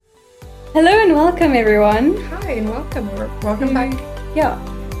Hello and welcome everyone. Hi and welcome back. Yeah,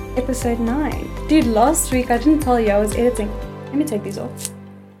 episode 9. Dude, last week I didn't tell you I was editing. Let me take these off.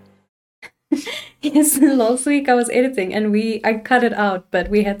 Yes, last week I was editing and I cut it out, but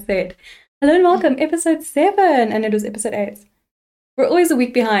we had said, hello and welcome, episode 7, and it was episode 8. We're always a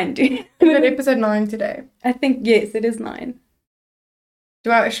week behind. Is it episode 9 today? I think, yes, it is 9.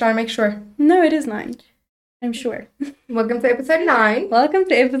 Should I make sure? No, it is 9. I'm sure. Welcome to episode 9. Welcome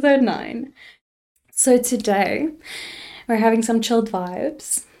to episode 9. So today, we're having some chilled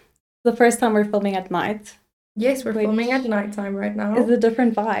vibes. The first time we're filming at night. Yes, we're filming at nighttime right now. It's a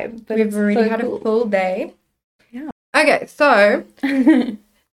different vibe. But we've already had cool. a full day. Yeah. Okay, so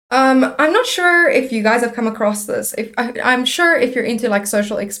I'm not sure if you guys have come across this. I'm sure if you're into like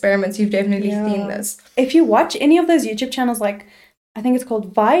social experiments, you've definitely seen this. If you watch any of those YouTube channels, like I think it's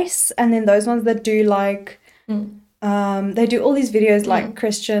called Vice, and then those ones that do like they do all these videos like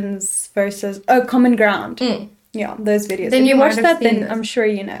Christians versus Common Ground. Yeah, those videos. Then if you watch might that, have seen then this. I'm sure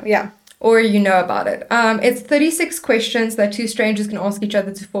you know. Yeah. Or you know about it. It's 36 questions that two strangers can ask each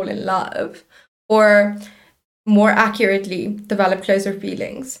other to fall in love, or more accurately, develop closer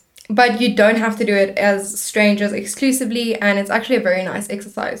feelings. But you don't have to do it as strangers exclusively, and it's actually a very nice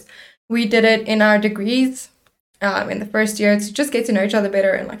exercise. We did it in our degrees in the first year to just get to know each other better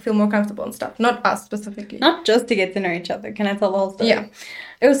and like feel more comfortable and stuff. Not us specifically. Not just to get to know each other. Can I tell the whole story? Yeah.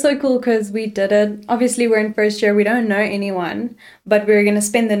 It was so cool because we did it. Obviously, we're in first year. We don't know anyone, but we're going to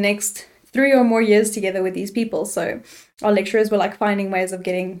spend the next 3 or more years together with these people. So our lecturers were like finding ways of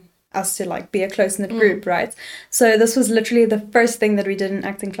getting us to like be a close-knit group, right? So this was literally the first thing that we did in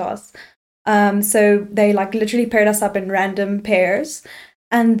acting class. So they like literally paired us up in random pairs,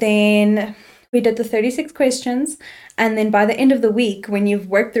 and then we did the 36 questions, and then by the end of the week, when you've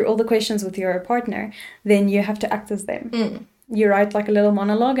worked through all the questions with your partner, then you have to act as them. You write like a little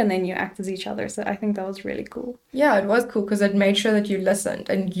monologue and then you act as each other. So I think that was really cool. Yeah, it was cool because it made sure that you listened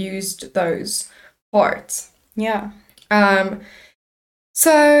and used those parts. Yeah.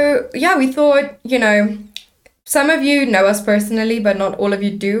 So, yeah, we thought, some of you know us personally, but not all of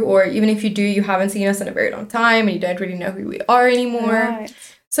you do. Or even if you do, you haven't seen us in a very long time and you don't really know who we are anymore. Right.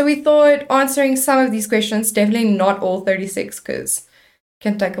 So we thought answering some of these questions, definitely not all 36 because it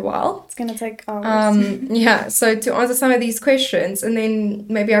can take a while. It's going to take hours. Yeah, so to answer some of these questions, and then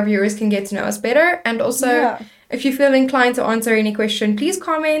maybe our viewers can get to know us better. And also, if you feel inclined to answer any question, please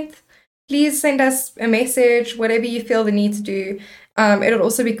comment. Please send us a message, whatever you feel the need to do. It'll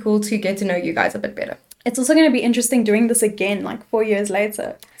also be cool to get to know you guys a bit better. It's also going to be interesting doing this again, like 4 years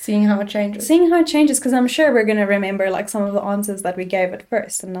later. Seeing how it changes. Because I'm sure we're going to remember like some of the answers that we gave at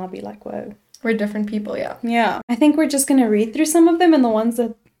first, and I'll be like, whoa. We're different people, yeah. Yeah. I think we're just going to read through some of them, and the ones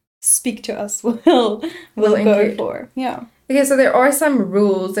that speak to us we'll go include. for. Yeah. Okay, so there are some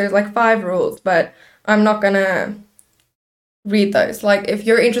rules. There's like 5 rules, but I'm not going to read those. Like, if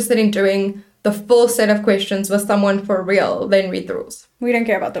you're interested in doing the full set of questions with someone for real, then read the rules. We don't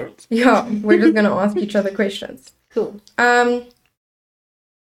care about the rules. Yeah, we're just going to ask each other questions. Cool. I'm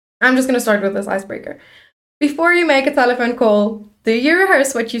just going to start with this icebreaker. Before you make a telephone call, do you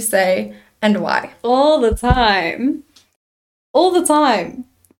rehearse what you say and why? All the time.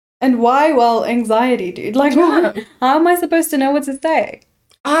 And why? Well, anxiety, dude. Like, how am I supposed to know what to say?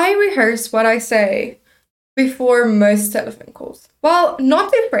 I rehearse what I say before most telephone calls. Well,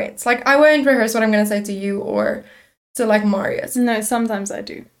 not to friends. Like, I won't rehearse what I'm going to say to you or to, like, Marius. No, sometimes I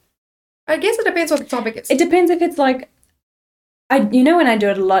do. I guess it depends what the topic is. It depends if it's, like, when I do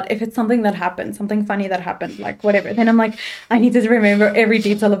it a lot, if it's something that happened, something funny that happened, like, whatever, then I'm like, I need to remember every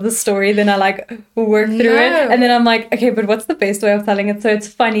detail of the story, then I, like, work through it, and then I'm like, okay, but what's the best way of telling it so it's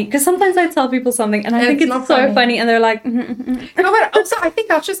funny? Because sometimes I tell people something, and I think it's so funny, and they're like, No, but also, I think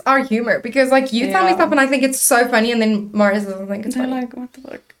that's just our humor, because, like, you tell me stuff, and I think it's so funny, and then Marius doesn't think it's funny. They're like, what the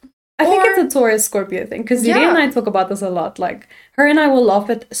fuck? I think it's a Taurus-Scorpio thing, because Judy and I talk about this a lot, like, her and I will laugh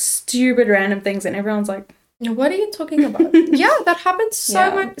at stupid random things, and everyone's like, what are you talking about? Yeah, that happens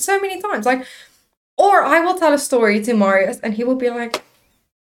so many times. Like, or I will tell a story to Marius and he will be like,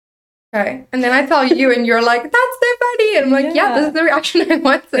 okay. And then I tell you and you're like, that's so funny. And I'm like, yeah, this is the reaction I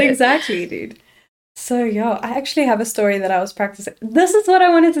wanted. Exactly, dude. So, yeah, I actually have a story that I was practicing. This is what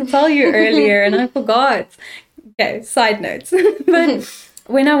I wanted to tell you earlier and I forgot. Okay, side notes. But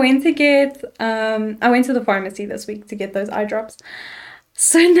when I went to I went to the pharmacy this week to get those eye drops.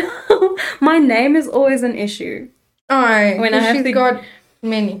 So now my name is always an issue. Alright. When I have got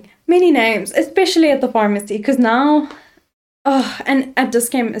many names, especially at the pharmacy, because now, and at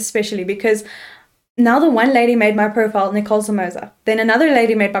Discam especially, because now the one lady made my profile Nicole Somoza. Then another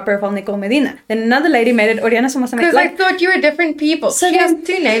lady made my profile Nicole Medina. Then another lady made it Oriana Somoza. Because I thought you were different people. So she has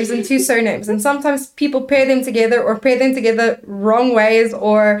 2 names and 2 surnames. And sometimes people pair them together or pair them together wrong ways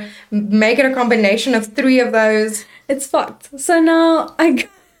or make it a combination of 3 of those. It's fucked. So now I go to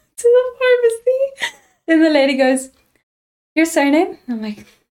the pharmacy. Then the lady goes, your surname? I'm like,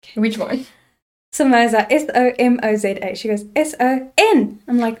 Which one? Somoza, Somoza. She goes, Son.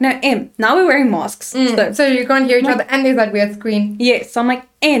 I'm like, no, M. Now we're wearing masks. So you can't hear each other and there's that weird screen. Yes. So I'm like,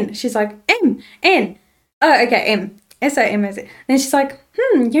 N. She's like, M. N. Oh, okay, M. Somoza. Then she's like,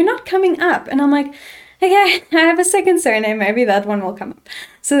 you're not coming up. And I'm like, okay, I have a second surname. Maybe that one will come up.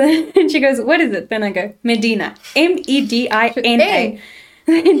 So then she goes, what is it? Then I go, Medina. Medina.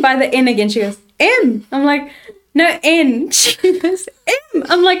 And by the N again, she goes, M. I'm like, no, N. She goes, M.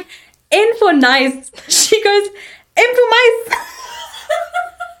 I'm like, N for nice. She goes, M for mice.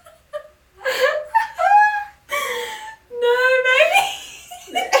 No, baby.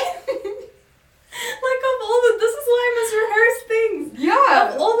 Like of all the, this is why I must rehearse things.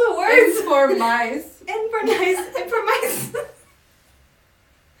 Yeah. Of all the words. N for mice. N for nice. M for mice.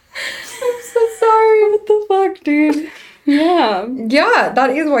 I'm so sorry. What the fuck, dude? Yeah. Yeah, that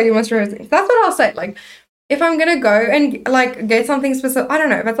is why you must rehearse things. That's what I'll say. Like, if I'm gonna go and like get something specific, I don't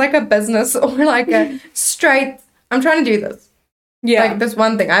know if it's like a business or like a straight, I'm trying to do this. Yeah. Like this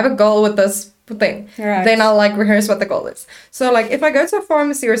one thing. I have a goal with this thing. Right. Then I'll like rehearse what the goal is. So like if I go to a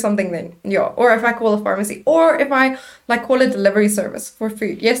pharmacy or something, then yeah. Or if I call a pharmacy, or if I like call a delivery service for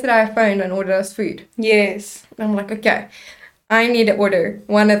food. Yesterday I phoned and ordered us food. Yes. I'm like, okay, I need to order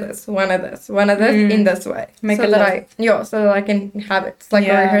one of this in this way. Make so a that list. so that I can have it. It's like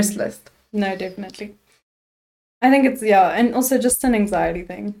a rehearsed list. No, definitely. I think it's, and also just an anxiety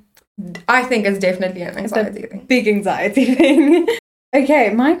thing. I think it's definitely an anxiety thing. Big anxiety thing.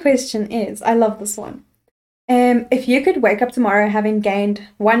 Okay, my question is, I love this one. If you could wake up tomorrow having gained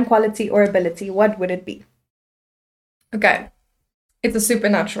one quality or ability, what would it be? Okay. It's a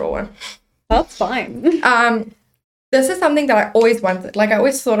supernatural one. That's fine. This is something that I always wanted. Like, I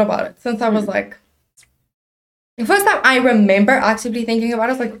always thought about it since I was like... The first time I remember actively thinking about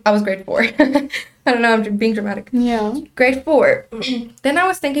it was like, I was grade 4. I don't know, I'm being dramatic. Yeah. Grade 4. Then I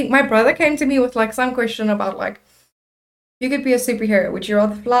was thinking, my brother came to me with like some question about like, you could be a superhero. Would you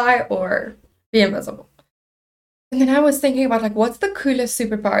rather fly or be invisible? And then I was thinking about like, what's the coolest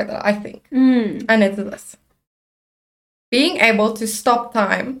superpower that I think? And it's this. Being able to stop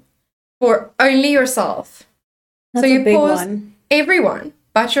time for only yourself. That's so you a big pause one. everyone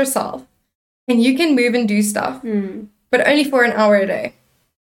but yourself. And you can move and do stuff. But only for an hour a day.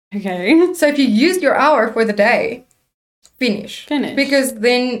 Okay. So if you use your hour for the day, finish. Because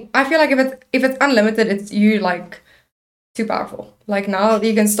then I feel like if it's unlimited, it's you like too powerful. Like now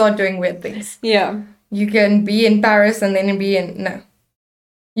you can start doing weird things. Yeah. You can be in Paris and then be in no.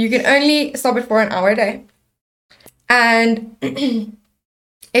 You can only stop it for an hour a day. And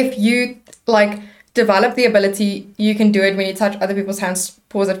if you like develop the ability, you can do it when you touch other people's hands,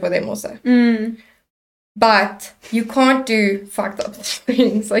 pause it for them also. But you can't do fucked up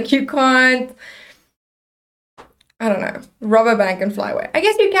things. Like you can't, I don't know, rob a bank and fly away. I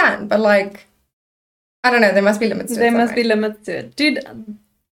guess you can, but like, I don't know, there must be limits to it. There must be limits to it. Dude,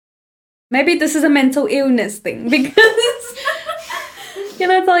 maybe this is a mental illness thing because,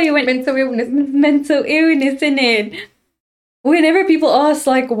 can I tell you when mental illness in it. Whenever people ask,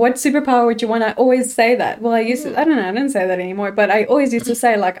 like, what superpower would you want, I always say that. Well, I don't say that anymore, but I always used to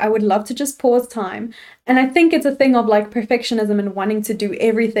say, like, I would love to just pause time. And I think it's a thing of, like, perfectionism and wanting to do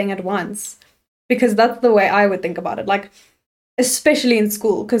everything at once. Because that's the way I would think about it. Like, especially in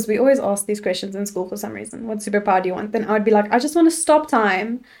school, because we always ask these questions in school for some reason. What superpower do you want? Then I would be like, I just want to stop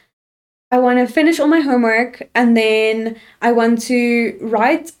time. I want to finish all my homework. And then I want to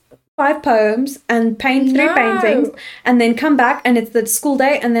write 5 poems and paint 3 paintings and then come back and it's the school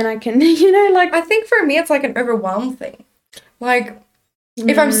day and then I can, like... I think for me it's like an overwhelmed thing. Like,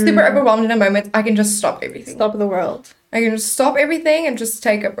 if I'm super overwhelmed in a moment, I can just stop everything. Stop the world. I can just stop everything and just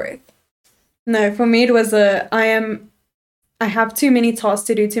take a breath. No, for me it was I have too many tasks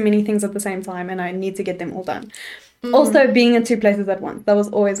to do, too many things at the same time and I need to get them all done. Also, being in 2 places at once. That was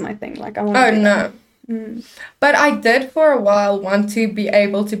always my thing. Like, I want to do that. But I did for a while want to be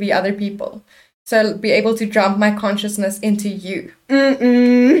able to be other people. So be able to jump my consciousness into you.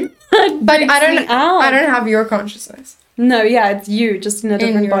 But I don't have your consciousness. No, yeah, it's you, just in a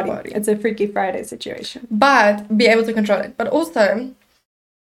different body. It's a Freaky Friday situation. But be able to control it. But also,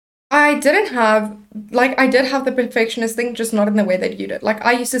 I did have the perfectionist thing, just not in the way that you did. Like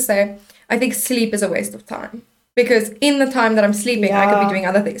I used to say, I think sleep is a waste of time. because in the time that I'm sleeping, I could be Yeah. doing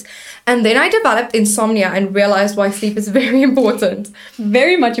other things. And then I developed insomnia and realized why sleep is very important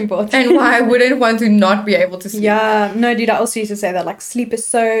Very much important. and why I wouldn't want to not be able to sleep. Yeah, no, dude, I also used to say that, like, sleep is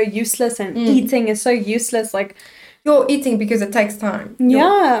so useless and eating is so useless. Like, You're eating because it takes time.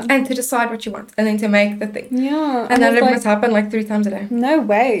 yeah. And to decide what you want and then to make the thing. Yeah. And then it's it like, must happen like 3 times a day. no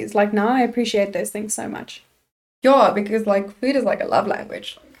ways. Like, now I appreciate those things so much. Yeah, because like food is like a love language.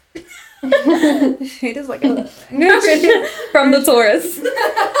 It is like a from the Taurus.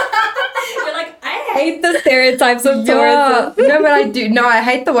 You're like, I hate the stereotypes of Yeah. Taurus. No, but I do. No, I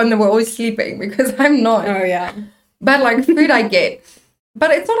hate the one that we're always sleeping because I'm not. Oh, yeah. But like food I get.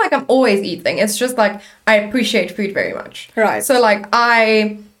 But it's not like I'm always eating. It's just like I appreciate food very much. Right. So like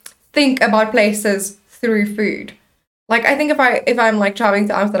I think about places through food. Like I think if I'm like traveling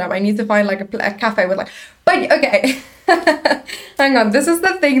to Amsterdam, I need to find like a cafe with like. But okay, hang on. This is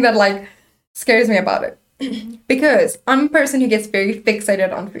the thing that like scares me about it because I'm a person who gets very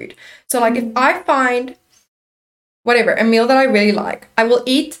fixated on food. So like if I find whatever a meal that I really like, I will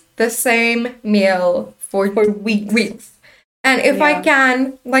eat the same meal for weeks. And if I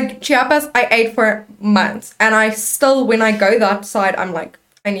can, like chiapas, I ate for months, and I still, when I go that side, I'm like,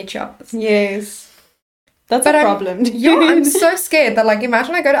 I need chiapas. Yes. That's But a I'm- problem. Yeah, I'm so scared that, like,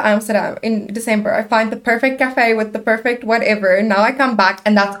 imagine I go to Amsterdam in December, I find the perfect cafe with the perfect whatever, and now I come back,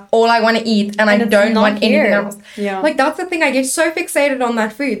 and that's all I want to eat, and I it's don't not want anything here. else. Yeah. Like, that's the thing, I get so fixated on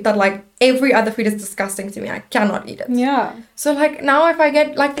that food that, like, every other food is disgusting to me. I cannot eat it. Yeah. So, like, now if I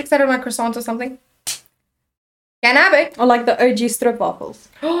get, like, fixated on my croissant or something, can have it. Or like the OG strip waffles.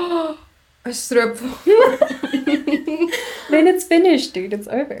 A strip. Then it's finished, dude. It's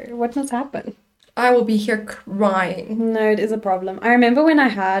over. What must happen? I will be here crying. No, it is a problem. I remember when I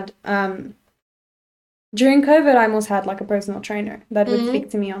had during COVID, I almost had like a personal trainer that would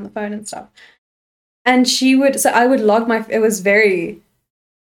speak to me on the phone and stuff. And I would log it was very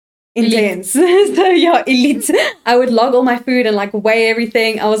intense. So yeah, elite. I would log all my food and like weigh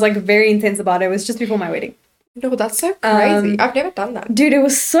everything. I was like very intense about it. It was just before my wedding. No, that's so crazy. I've never done that. Dude, it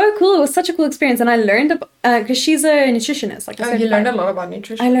was so cool. It was such a cool experience. And I learned, because she's a nutritionist. Like, Oh, you learned a lot about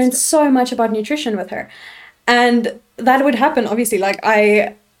nutrition. I learned so much about nutrition with her. And that would happen, obviously. Like,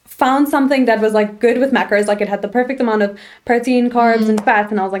 I found something that was, like, good with macros. Like, it had the perfect amount of protein, carbs, and fats.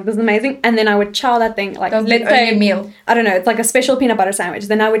 And I was like, this is amazing. And then I would chow that thing. Like, That was let's the only say, meal. I don't know, it's like a special peanut butter sandwich.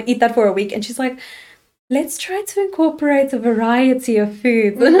 Then I would eat that for a week. And she's like, let's try to incorporate a variety of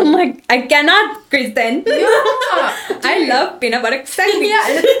foods. And I'm like, I cannot, Kristen. I love peanut butter sandwich. Yeah,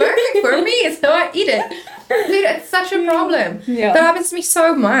 and it's perfect for me, so I eat it. Dude, it's such a problem. Yeah. That happens to me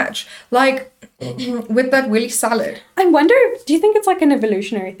so much. Like, with that willy salad. I wonder, do you think it's like an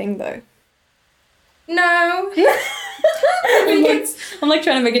evolutionary thing, though? No. I'm like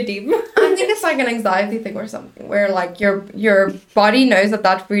trying to make it deep. I think it's like an anxiety thing or something where like your body knows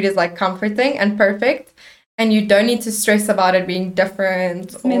that food is like comforting and perfect and you don't need to stress about it being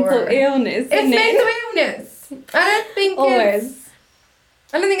different or Mental illness. It's mental illness.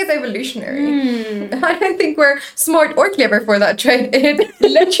 I don't think it's evolutionary. I don't think we're smart or clever for that trait. It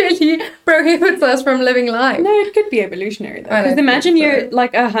literally prohibits us from living life. No, it could be evolutionary though. I don't Because imagine think so. you're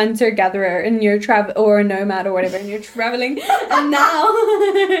like a hunter-gatherer and you're or a nomad or whatever, and you're traveling, and now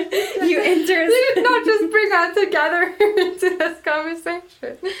you enter. We did not just bring us together into this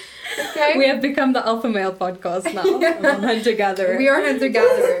conversation. Okay. We have become the alpha male podcast now. Hunter-gatherer. We are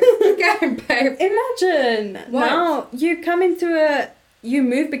hunter-gatherers. Okay, babe. Imagine What? now you come into you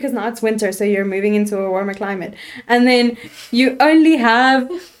move because now it's winter, so you're moving into a warmer climate, and then you only have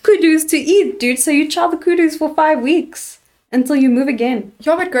kudus to eat, dude. So you chow the kudus for 5 weeks until you move again.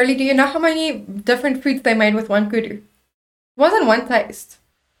 Yeah, but girlie, do you know how many different foods they made with one kudu? It wasn't one taste.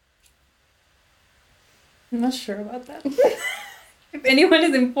 I'm not sure about that. If anyone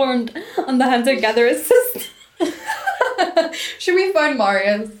is informed on the hunter-gatherer system, Should we phone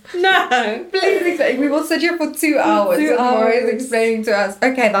Marius? no. Please explain. We will sit here for 2 hours. 2 and Marius hours. explaining to us.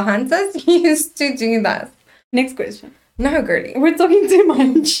 Okay, the hunters used to do that. Next question. No, girlie. We're talking too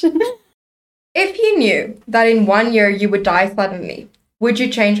much. If you knew that in 1 year you would die suddenly, would you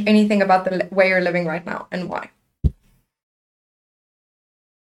change anything about the way you're living right now and why?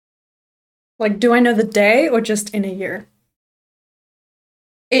 Like, do I know the day or just in a year?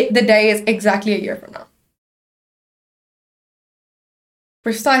 The day is exactly a year from now.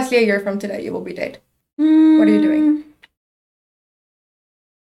 Precisely a year from today, you will be dead. What are you doing?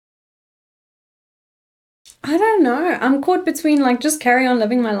 I don't know. I'm caught between like just carry on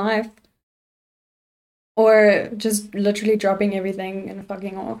living my life or just literally dropping everything and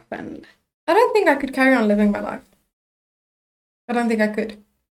fucking off. And I don't think I could carry on living my life. I don't think I could.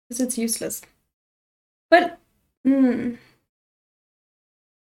 because it's useless. But Mm.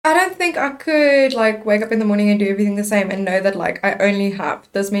 I don't think I could like wake up in the morning and do everything the same and know that like I only have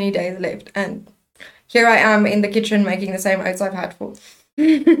this many days left, and here I am in the kitchen making the same oats I've had for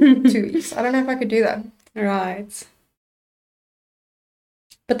 2 weeks. I don't know if I could do that. Right.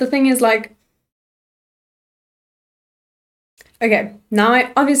 But the thing is, like, okay,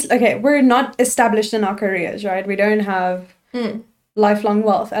 now obviously, we're not established in our careers, right? We don't have lifelong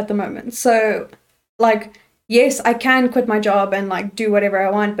wealth at the moment. So, like, yes, I can quit my job and, like, do whatever I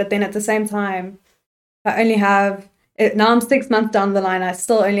want, but then at the same time, I only have, now I'm 6 months down the line, I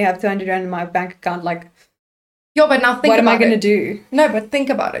still only have 200 Rand in my bank account, like, yeah, but now think what am I about going to it. do? No, but think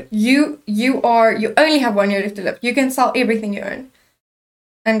about it. You only have 1 year left to live. You can sell everything you own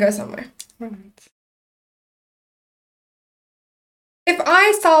and go somewhere. Right. If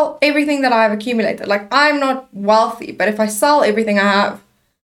I sell everything that I've accumulated, like I'm not wealthy, but if I sell everything I have,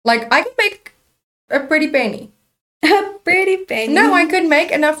 like I could make a pretty penny. A pretty penny. No, I could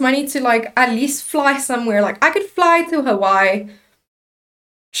make enough money to like at least fly somewhere. Like I could fly to Hawaii,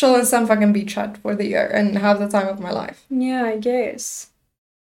 chill in some fucking beach hut for the year and have the time of my life. Yeah, I guess.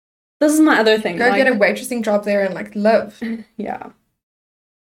 This is my other thing. Go get a waitressing job there and like live. Yeah.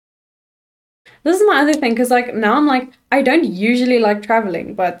 This is my other thing, because like now I'm like, I don't usually like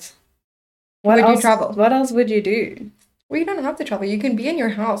traveling, but Would you travel? What else would you do? Well, you don't have to travel. You can be in your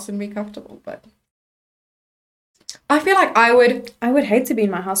house and be comfortable, but I feel like I would hate to be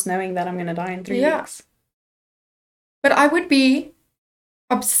in my house knowing that I'm gonna die in 3 weeks. But I would be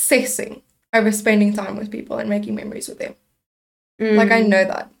obsessing over spending time with people and making memories with them. Like I know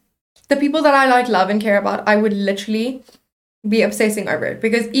that. The people that I like, love and care about, I would literally be obsessing over it,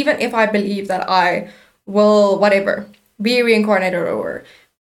 because even if I believe that I will whatever be reincarnated or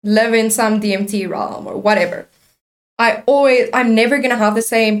live in some DMT realm or whatever, I'm never gonna have the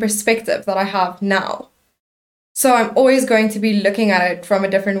same perspective that I have now, so I'm always going to be looking at it from a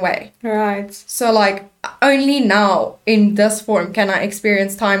different way. Right. So like only now in this form can I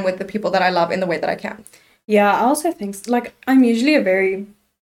experience time with the people that I love in the way that I can. Yeah, I also think like I'm usually a very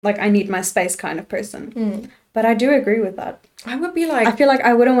like I need my space kind of person. But I do agree with that. I would be like... I feel like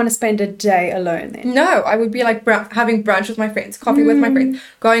I wouldn't want to spend a day alone then. No, I would be like having brunch with my friends, coffee with my friends,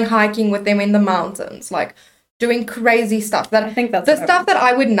 going hiking with them in the mountains, like doing crazy stuff. That I think that's the stuff that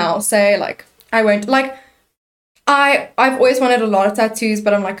I would now say, like, I won't... Like, I've always wanted a lot of tattoos,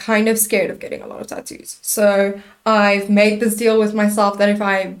 but I'm like kind of scared of getting a lot of tattoos. So I've made this deal with myself that if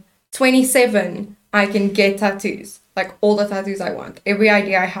I'm 27, I can get tattoos. Like all the tattoos I want. Every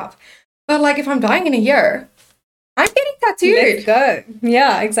idea I have. But like if I'm dying in a year... I'm getting tattooed. Let's go.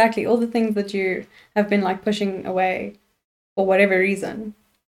 Yeah, exactly. All the things that you have been like pushing away for whatever reason.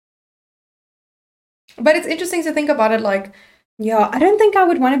 But it's interesting to think about it like... Yeah, I don't think I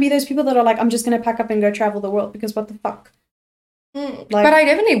would want to be those people that are like, I'm just going to pack up and go travel the world, because what the fuck? Like, but I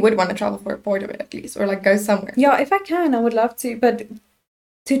definitely would want to travel for a part of it at least, or like go somewhere. Yeah, if I can, I would love to. But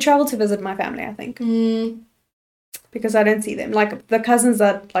to travel to visit my family, I think. Because I don't see them. Like, the cousins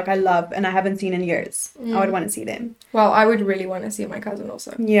that, like, I love and I haven't seen in years. I would want to see them. Well, I would really want to see my cousin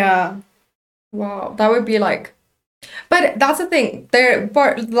also. Yeah. Wow. That would be, like... But that's the thing. The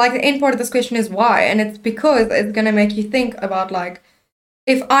end part of this question is why. And it's because it's going to make you think about, like,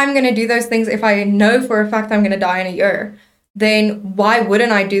 if I'm going to do those things, if I know for a fact I'm going to die in a year, then why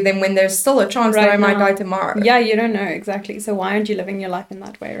wouldn't I do them when there's still a chance that I might die tomorrow? Yeah, you don't know, exactly. So why aren't you living your life in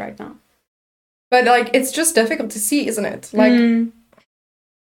that way right now? But, like, it's just difficult to see, isn't it? Like,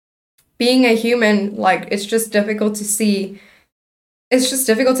 being a human, like, it's just difficult to see. It's just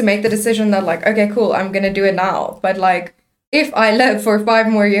difficult to make the decision that, like, okay, cool, I'm going to do it now. But, like, if I live for 5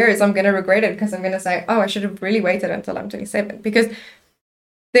 more years, I'm going to regret it, because I'm going to say, oh, I should have really waited until I'm 27. Because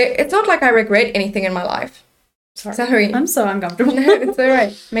it's not like I regret anything in my life. Sorry. I'm so uncomfortable. No, it's all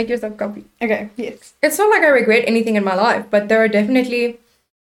right. Make yourself comfy. Okay, yes. It's not like I regret anything in my life, but there are definitely...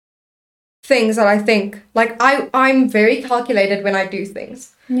 things that I think, like, I'm very calculated when I do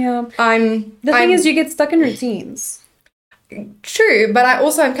things. Yeah. The thing is, you get stuck in routines. True, but I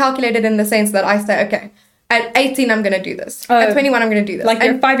also am calculated in the sense that I say, okay, at 18 I'm going to do this. At 21 I'm going to do this. Like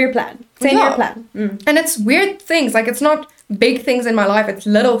your 5-year plan, 10-year plan. And it's weird things. Like, it's not big things in my life, it's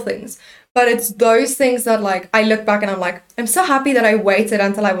little things. But it's those things that, like, I look back and I'm like, I'm so happy that I waited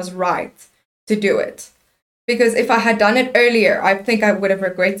until I was right to do it. Because if I had done it earlier, I think I would have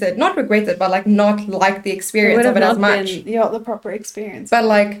not regretted, but like not liked the experience of it as much. The proper experience. But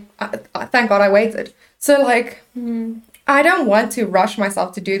like, I thank God I waited. So like, I don't want to rush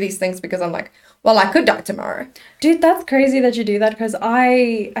myself to do these things because I'm like, well, I could die tomorrow. Dude, that's crazy that you do that, because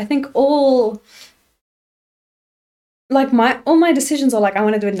I think all my decisions are like, I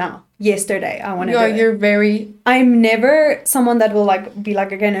want to do it now. yesterday. I want to Yeah, do it. you're very... I'm never someone that will like be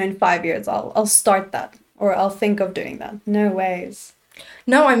like, okay, no, in 5 years I'll start that or I'll think of doing that. No ways.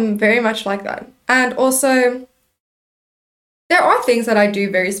 No, I'm very much like that. And also, there are things that I do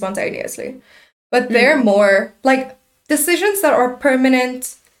very spontaneously, but they're more like decisions that are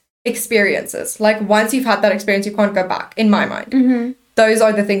permanent experiences. Like once you've had that experience, you can't go back, in my mind. Those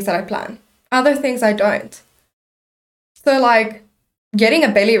are the things that I plan. Other things I don't. So like getting a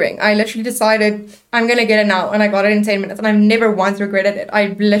belly ring, I literally decided I'm going to get it now, and I got it in 10 minutes, and I've never once regretted it.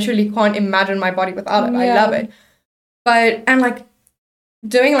 I literally can't imagine my body without it. I love it. But, and like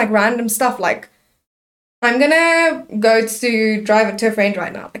doing like random stuff, like I'm gonna go to drive to a friend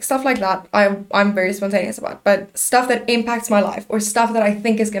right now, like stuff like that. I'm very spontaneous about, but stuff that impacts my life or stuff that I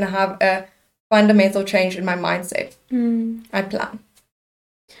think is gonna have a fundamental change in my mindset, I plan.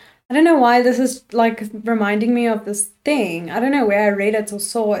 I don't know why this is like reminding me of this thing. I don't know where I read it or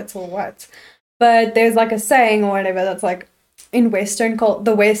saw it or what, but there's like a saying or whatever that's like in Western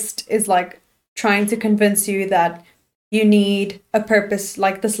the West is like trying to convince you that you need a purpose,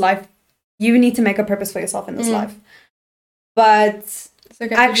 like this life. You need to make a purpose for yourself in this life. But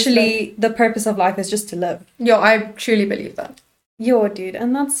actually, the purpose of life is just to live. Yeah, I truly believe that. Yo, dude.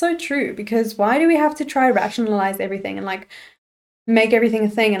 And that's so true. Because why do we have to try rationalize everything and like make everything a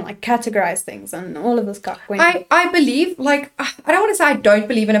thing and like categorize things and all of this stuff? I believe, like, I don't want to say I don't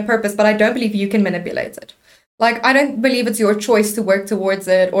believe in a purpose, but I don't believe you can manipulate it. Like, I don't believe it's your choice to work towards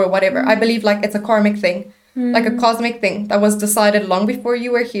it or whatever. I believe like it's a karmic thing. Like a cosmic thing that was decided long before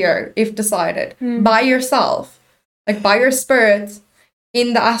you were here, if decided, by yourself, like by your spirit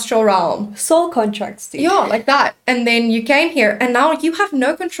in the astral realm. Soul contracts, dude. Yeah, like that. And then you came here and now you have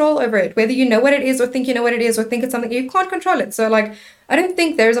no control over it, whether you know what it is or think you know what it is or think it's something, you can't control it. So like, I don't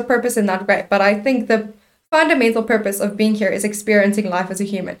think there's a purpose in that way, but I think the fundamental purpose of being here is experiencing life as a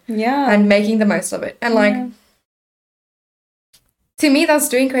human. Yeah. And making the most of it. And like, to me, that's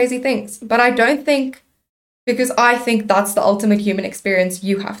doing crazy things. But I don't think... Because I think that's the ultimate human experience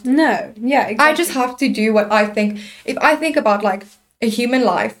you have to. No, yeah, exactly. I just have to do what I think. If I think about like a human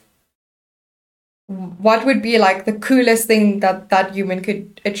life, what would be like the coolest thing that human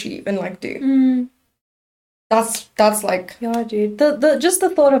could achieve and like do? That's like... Yeah, dude. The just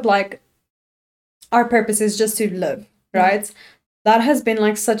the thought of like our purpose is just to live, right? That has been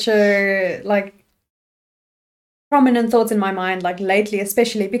like such a like prominent thoughts in my mind like lately,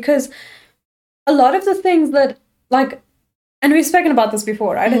 especially because a lot of the things that like, and we've spoken about this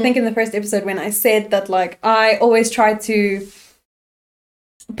before, right? I think in the first episode when I said that like I always try to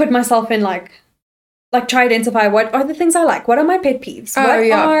put myself in like try identify what are the things I like, what are my pet peeves,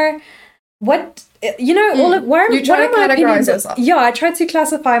 what you know, all of where you try what to are my categorize opinions? yourself. Yeah, I try to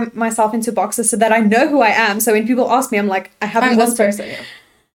classify myself into boxes so that I know who I am. So when people ask me, I'm like, I have this person. Yeah.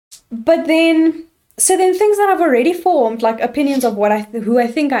 But then things that I've already formed, like opinions of what who I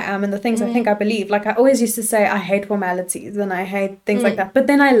think I am and the things I think I believe. Like I always used to say I hate formalities and I hate things like that. But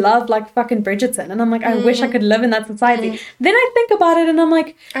then I love like fucking Bridgerton and I'm like, I wish I could live in that society. Then I think about it and I'm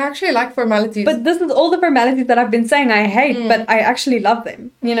like, I actually like formalities. but this is all the formalities that I've been saying I hate, but I actually love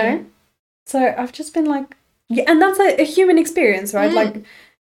them, you know? So I've just been like, yeah, and that's a human experience, right? Like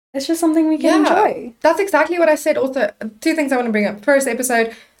it's just something we can enjoy. That's exactly what I said. Also, two things I want to bring up. First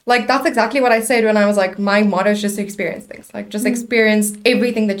episode, like, that's exactly what I said when I was like, my motto is just to experience things. Like, just experience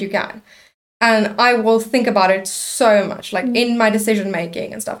everything that you can. And I will think about it so much, like, in my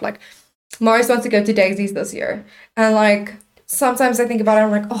decision-making and stuff. Like, Morris wants to go to Daisy's this year. And, like, sometimes I think about it,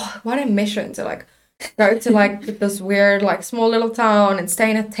 I'm like, oh, what a mission to, like, go to, like, this weird, like, small little town and stay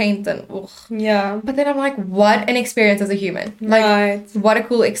in a tent and, ugh. Yeah. But then I'm like, what an experience as a human. Like, what a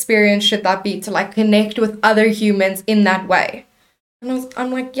cool experience should that be to, like, connect with other humans in that way. And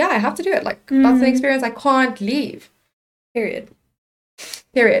I'm like, yeah, I have to do it. Like, that's an experience I can't leave. Period.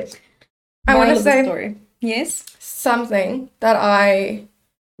 I want to say story. Yes. Something that I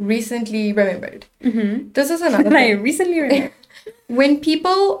recently remembered. This is another thing. I recently remembered. When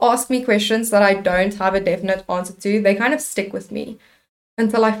people ask me questions that I don't have a definite answer to, they kind of stick with me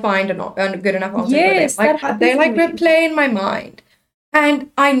until I find a good enough answer for them. Like, they like replay in my mind.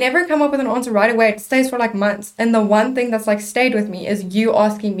 And I never come up with an answer right away. It stays for like months. And the one thing that's like stayed with me is you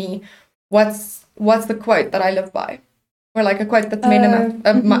asking me, what's the quote that I live by? Or like a quote that's meant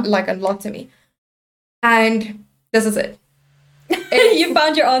like a lot to me. And this is it. You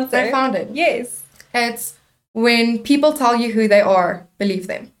found your answer. I found it. Yes. It's when people tell you who they are, believe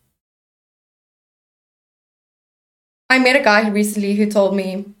them. I met a guy recently who told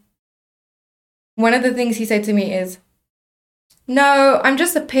me, one of the things he said to me is, no, I'm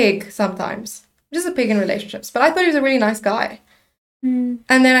just a pig sometimes. I'm just a pig in relationships. But I thought he was a really nice guy. Mm.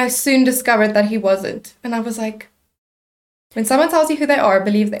 And then I soon discovered that he wasn't. And I was like, when someone tells you who they are,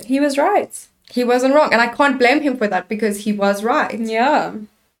 believe them. He was right. He wasn't wrong. And I can't blame him for that because he was right. Yeah.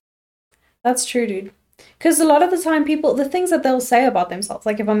 That's true, dude. Because a lot of the time, people, the things that they'll say about themselves,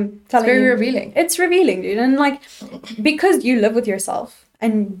 like if I'm telling you. It's very revealing. It's revealing, dude. And like, because you live with yourself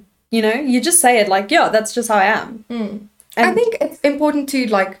and, you know, you just say it like, yeah, that's just how I am. And I think it's important to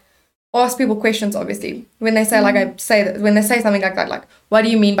like ask people questions, obviously, when they say, like I say that, when they say something like that, like, what do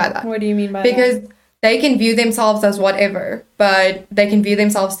you mean by that? What do you mean by because that? They can view themselves as whatever, but they can view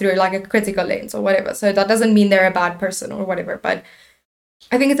themselves through like a critical lens or whatever. So that doesn't mean they're a bad person or whatever. But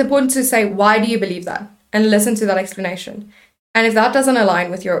I think it's important to say, why do you believe that? And listen to that explanation. And if that doesn't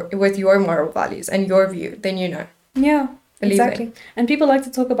align with your moral values and your view, then you know. Yeah, Believe exactly. it. And people like to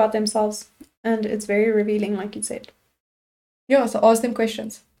talk about themselves, and it's very revealing, like you said. Yeah, so ask them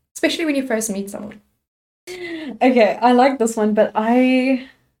questions, especially when you first meet someone. Okay, I like this one, but I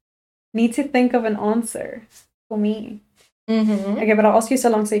need to think of an answer for me. Okay, but I'll ask you so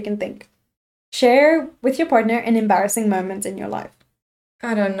long so you can think. Share with your partner an embarrassing moment in your life.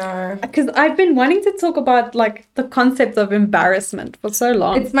 I don't know. Because I've been wanting to talk about like the concept of embarrassment for so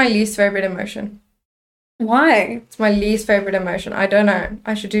long. It's my least favorite emotion. Why? It's my least favorite emotion. I don't know.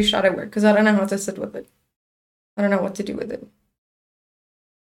 I should do shadow work because I don't know how to sit with it. I don't know what to do with it.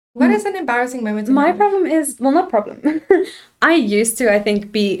 What is an embarrassing moment in My your life? problem is, well, not problem. I used to, I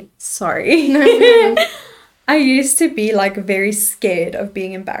think, be, sorry. No. I used to be like very scared of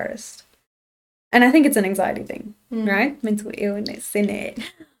being embarrassed. And I think it's an anxiety thing, right? Mental illness in it.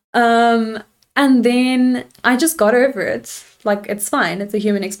 And then I just got over it. Like, it's fine. It's a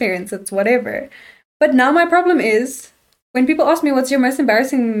human experience. It's whatever. But now my problem is when people ask me what's your most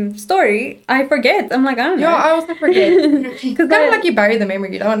embarrassing story, I forget. I'm like, I don't know. Yeah, I also forget. Because kind of like you bury the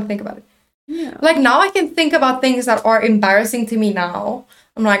memory. You don't want to think about it. Yeah. Like now I can think about things that are embarrassing to me now.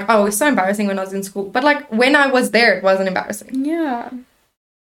 I'm like, oh, it was so embarrassing when I was in school. But like when I was there, it wasn't embarrassing. Yeah.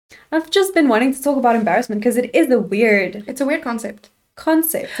 I've just been wanting to talk about embarrassment because it is It's a weird concept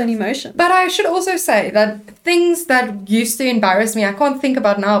and emotion. But I should also say that things that used to embarrass me, I can't think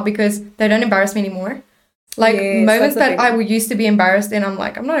about now because they don't embarrass me anymore. Like Yes, moments that's the that I used to be embarrassed in, I'm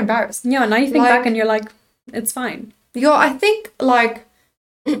like, I'm not embarrassed. Yeah, now you think Like- back and you're like, it's fine. Yeah, I think like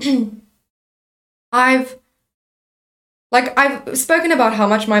I've spoken about how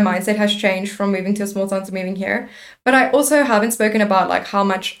much my mindset has changed from moving to a small town to moving here, but I also haven't spoken about like how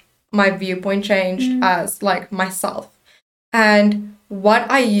much my viewpoint changed as like myself and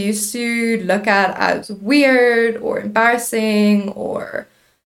what I used to look at as weird or embarrassing or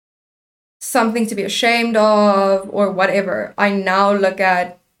something to be ashamed of or whatever. I now look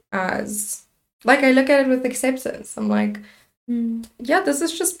at as like I look at it with acceptance. I'm like, yeah, this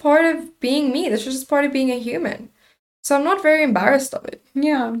is just part of being me. This is just part of being a human. So I'm not very embarrassed of it.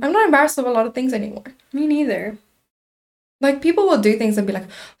 Yeah, I'm not embarrassed of a lot of things anymore. me neither. Like people will do things and be like,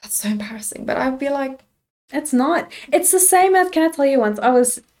 that's so embarrassing. But I'd be like, It's not. It's the same as, can I tell you once, I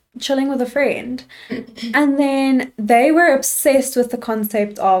was chilling with a friend and then they were obsessed with the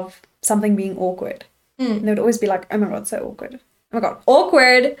concept of something being awkward. And they would always be like, oh my God, so awkward. Oh my God,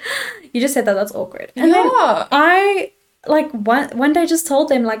 awkward. You just said that, that's awkward. And then yeah. I, like, one day just told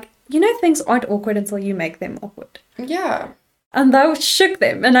them, like, you know, things aren't awkward until you make them awkward. Yeah. And that shook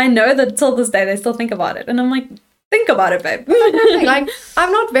them. And I know that till this day they still think about it. And I'm like, think about it, babe. Like,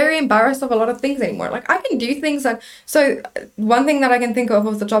 I'm not very embarrassed of a lot of things anymore. Like, I can do things that... So, one thing that I can think of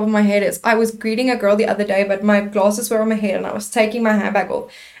off the top of my head is I was greeting a girl the other day, but my glasses were on my head and I was taking my handbag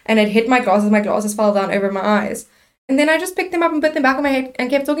off. And it hit my glasses fell down over my eyes. And then I just picked them up and put them back on my head and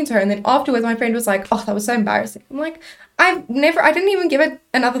kept talking to her. And then afterwards, my friend was like, oh, that was so embarrassing. I'm like, I didn't even give it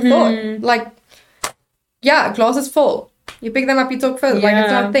another thought. Like, yeah, glasses fall. You pick them up, you talk further. Like,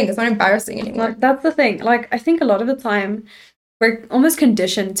 it's not a thing. It's not embarrassing anymore. Like, that's the thing. Like, I think a lot of the time we're almost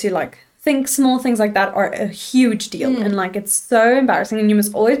conditioned to, like, think small things like that are a huge deal. And, like, it's so embarrassing. And you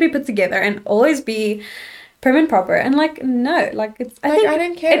must always be put together and always be prim and proper. And, like, no. Like, it's... I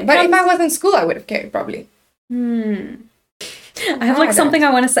don't care. But if I was in school, I would have cared, probably. I have, like, something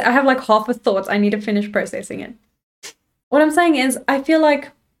I want to say. I have, like, half a thought. I need to finish processing it. What I'm saying is, I feel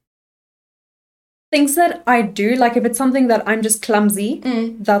like things that I do, like if it's something that I'm just clumsy,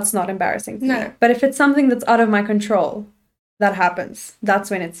 that's not embarrassing to me. But if it's something that's out of my control, that happens. That's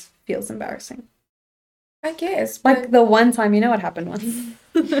when it feels embarrassing. I guess. Like the one time, you know what happened once?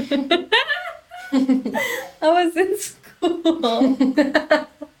 I was in school.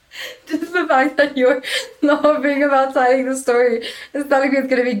 Just the fact that you're laughing about telling the story is telling me it's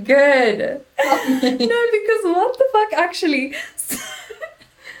going to be good. No, because what the fuck, actually...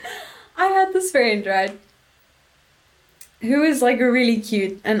 I had this friend, right? who is like really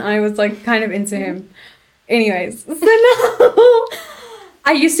cute, and I was like kind of into him. Anyways, so now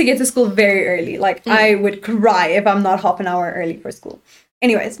I used to get to school very early. Like I would cry if I'm not half an hour early for school.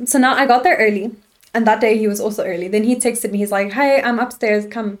 Anyways, so now I got there early, and that day he was also early. Then he texted me. He's like, "Hey, I'm upstairs.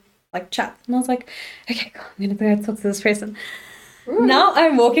 Come like chat." And I was like, "Okay, cool. I'm gonna go talk to this person." Ooh. Now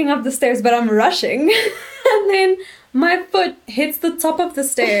I'm walking up the stairs, but I'm rushing, and then my foot hits the top of the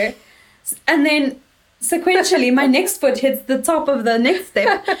stair, and then sequentially my next foot hits the top of the next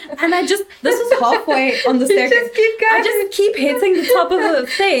step, and this was halfway on the staircase. I just keep hitting the top of the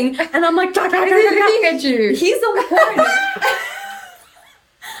thing, and I'm like, He's looking at you. He's on the corner.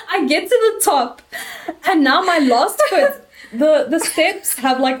 I get to the top, and now my last foot, the steps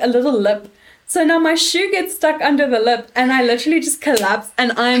have like a little lip. So now my shoe gets stuck under the lip, and I literally just collapse,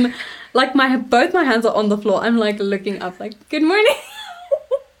 and I'm like, both my hands are on the floor. I'm like looking up, like, "Good morning."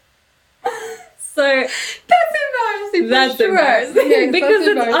 So that's embarrassing. That's sure. embarrassing. Yes, because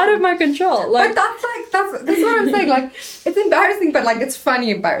it's out of my control. Like, but that's what I'm saying. Like, it's embarrassing, but like it's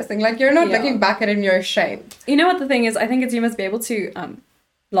funny embarrassing. Like, you're not looking back at it and you're ashamed. You know what the thing is? I think you must be able to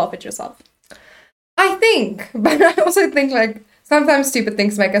laugh at yourself. I think, but I also think like sometimes stupid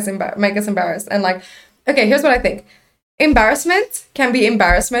things make us embarrassed. And like, okay, here's what I think. Embarrassment can be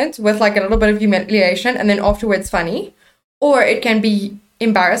embarrassment with like a little bit of humiliation, and then afterwards funny, or it can be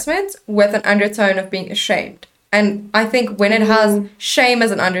embarrassment with an undertone of being ashamed. And I think when it has shame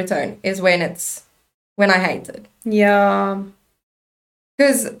as an undertone is when I hate it. Yeah.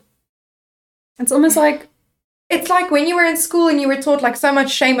 Because it's almost like, it's like when you were in school and you were taught like so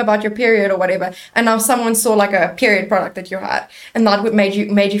much shame about your period or whatever, and now someone saw like a period product that you had, and that would made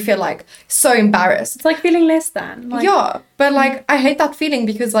you feel like so embarrassed. It's like feeling less than. Like, yeah, but like I hate that feeling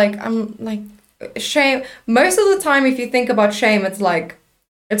because like I'm like shame. Most of the time, if you think about shame, it's like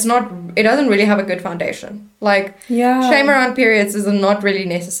it doesn't really have a good foundation. Like shame around periods is not really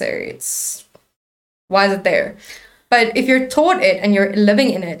necessary. Why is it there? But if you're taught it and you're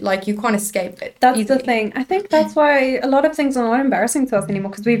living in it, like you can't escape it. That's easily. The thing. I think that's why a lot of things are not embarrassing to us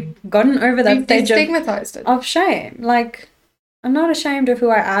anymore, because we've gotten over that stage stigmatized it. Of shame. Like, I'm not ashamed of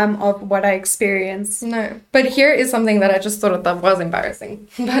who I am, of what I experience. No. But here is something that I just thought that was embarrassing.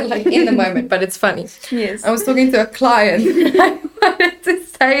 But like in the moment, but it's funny. Yes. I was talking to a client. I wanted to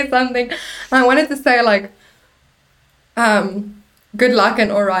say something. I wanted to say like, good luck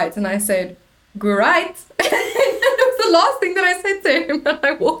and all right. And I said, great. It was the last thing that I said to him, and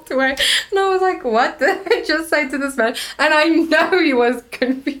I walked away. And I was like, what did I just say to this man? And I know he was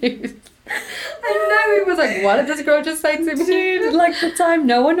confused. I know he was like, what did this girl just say to me? Dude, like the time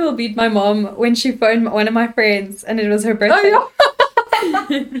no one will beat my mom when she phoned one of my friends and it was her birthday. Oh, yeah. I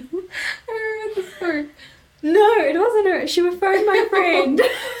remember the story. No, it wasn't her. She would phone my friend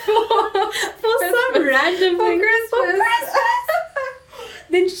for some random thing. For Christmas.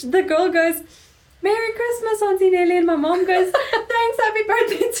 Then the girl goes, "Merry Christmas, Auntie Nelly," and my mom goes, "Thanks, happy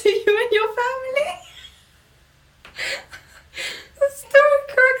birthday to you and your family." The story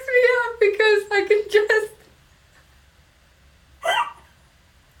cracks me up because I can just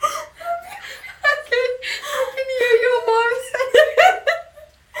I can hear your mom say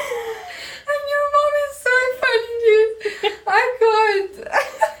and your mom is so funny, dude. I can't.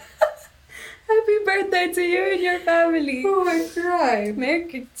 Happy birthday to you and your family. Oh my god. Merry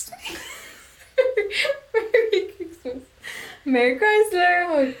Christmas. Merry Christmas. Merry Chrysler.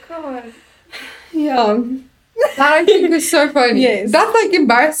 Oh god. Yeah. That I think is so funny. Yes. That's like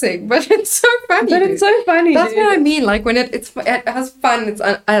embarrassing, but it's so funny. But it's so funny. That's what I mean. Like when it has fun, it's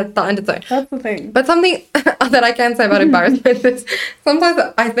at the undertone. That's the thing. But something that I can say about embarrassment is sometimes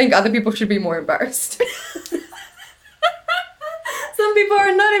I think other people should be more embarrassed. Some people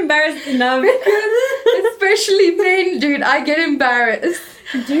are not embarrassed enough. Especially men, dude. I get embarrassed.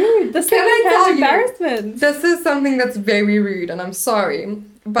 Dude, the second hand embarrassment. This is something that's very rude, and I'm sorry,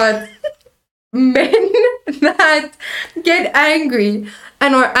 but men that get angry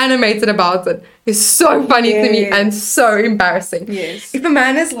and are animated about it is so funny to me and so embarrassing. Yes. If a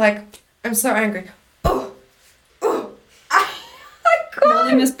man is like, I'm so angry. Oh, I can't. Now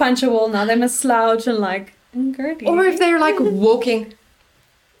they must punch a wall. Now they must slouch and like, Gertie. Or if they're like walking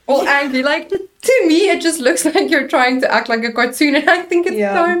all angry, like to me it just looks like you're trying to act like a cartoon, and I think it's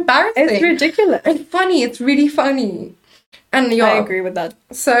so embarrassing. It's ridiculous. It's funny. It's really funny. And I agree with that.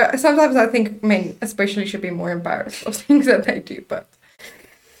 So sometimes I think men especially should be more embarrassed of things that they do, but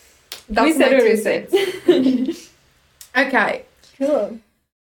that's we said what we said. Okay. Cool.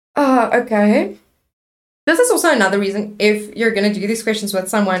 Okay. This is also another reason, if you're going to do these questions with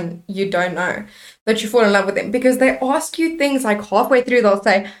someone you don't know, that you fall in love with them, because they ask you things like halfway through, they'll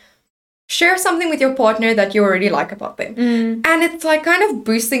say, share something with your partner that you already like about them. And it's like kind of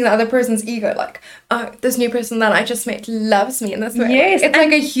boosting the other person's ego. Like, oh, this new person that I just met loves me in this way. Yes. It's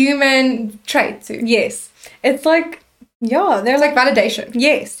like a human trait too. Yes. It's like, yeah, they're It's like validation.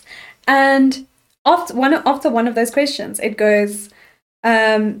 yes. And after one of those questions, it goes,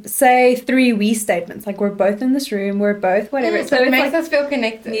 say 3 we statements. Like, we're both in this room, we're both whatever. So it makes us feel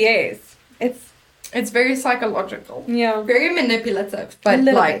connected. Yes. It's very psychological. Yeah. Very manipulative, but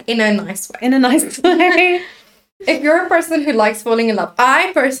like in a nice way. In a nice way. If you're a person who likes falling in love,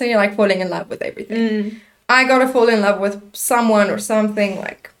 I personally like falling in love with everything. I gotta fall in love with someone or something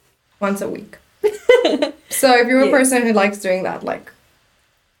like once a week. So if you're a person who likes doing that, like,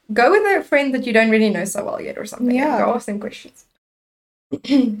 go with a friend that you don't really know so well yet or something. Yeah. And go ask them questions.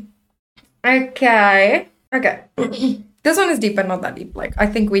 Okay. This one is deep, but not that deep. Like, I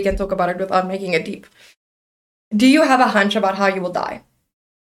think we can talk about it without making it deep. Do you have a hunch about how you will die?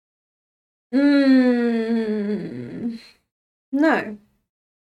 No.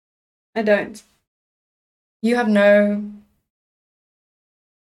 I don't. You have no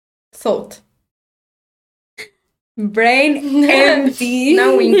thought. Brain empty.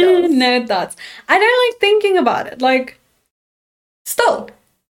 No windows. No thoughts. I don't like thinking about it. Like, Still.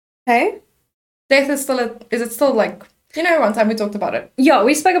 hey? Death is still is it still like, you know, one time we talked about it. Yeah,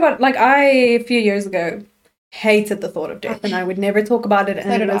 we spoke about, like, a few years ago, hated the thought of death, and I would never talk about it, and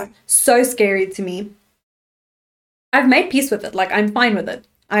So it did was I. so scary to me. I've made peace with it. Like, I'm fine with it.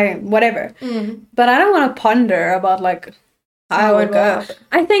 Whatever. But I don't want to ponder about, like, how it would go.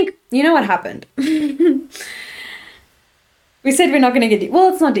 I think, you know what happened? We said we're not going to get deep.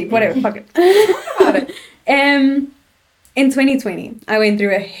 Well, it's not deep. Whatever. Fuck it. About it. In 2020, I went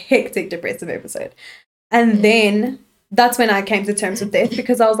through a hectic depressive episode. And then that's when I came to terms with death,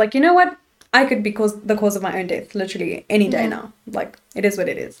 because I was like, you know what? I could be the cause of my own death literally any day now. Like, it is what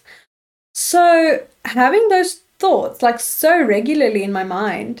it is. So having those thoughts, like, so regularly in my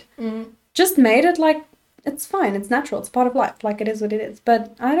mind just made it like, it's fine. It's natural. It's part of life. Like, it is what it is.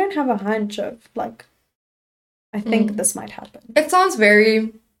 But I don't have a hunch of, like, I think this might happen. It sounds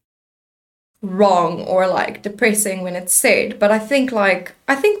very wrong or like depressing when it's said, but I think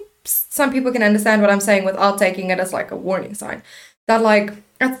some people can understand what I'm saying without taking it as like a warning sign. That like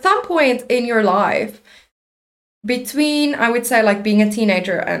at some point in your life, between I would say like being a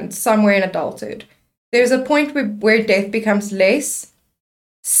teenager and somewhere in adulthood, there's a point where death becomes less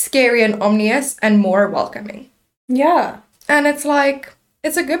scary and ominous and more welcoming. Yeah. And it's like,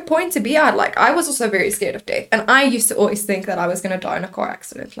 it's a good point to be at. Like, I was also very scared of death. And I used to always think that I was going to die in a car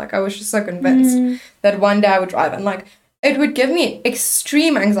accident. Like, I was just so convinced that one day I would drive. And, like, it would give me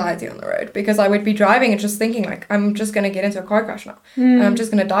extreme anxiety on the road, because I would be driving and just thinking, like, I'm just going to get into a car crash now. And I'm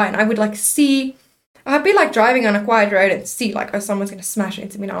just going to die. And I would, like, I'd be, like, driving on a quiet road and see, like, oh, someone's going to smash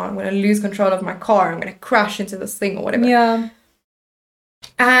into me now. I'm going to lose control of my car. I'm going to crash into this thing or whatever. Yeah.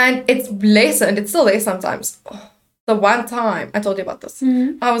 And it's lessened. It's still there sometimes. The one time I told you about this,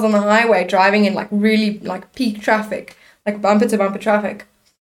 I was on the highway driving in like really like peak traffic, like bumper to bumper traffic,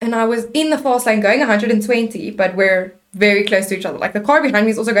 and I was in the fast lane going 120, but we're very close to each other. Like the car behind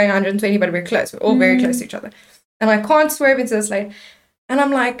me is also going 120, but we're close. We're all very close to each other, and I can't swerve into this lane. And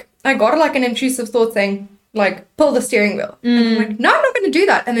I'm like, I got like an intrusive thought saying like, pull the steering wheel, and I'm like, no, I'm not going to do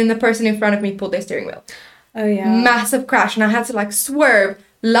that. And then the person in front of me pulled their steering wheel. Oh yeah. Massive crash, and I had to like swerve.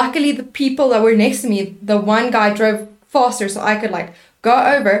 Luckily, the people that were next to me, the one guy drove faster so I could like go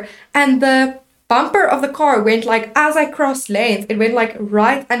over, and the bumper of the car went like, as I crossed lanes, it went like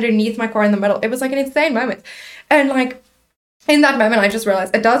right underneath my car in the middle. It was like an insane moment. And like in that moment, I just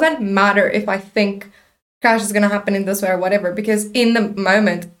realized it doesn't matter if I think crash is going to happen in this way or whatever, because in the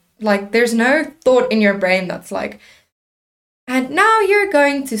moment, like there's no thought in your brain that's like, and now you're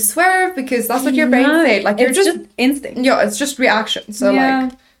going to swerve, because that's what your brain said. Like, you're just instinct. Yeah, it's just reaction. So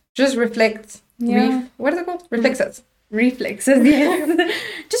like, just reflect. Yeah. What is it called? Reflexes. Reflexes. Yes.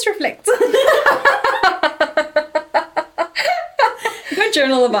 Just reflect. Go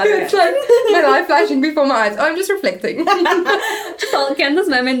journal about it. It's like my life flashing before my eyes. Oh, I'm just reflecting. Just can this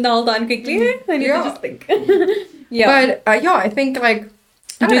moment hold on quickly. I need to just think. But I think like,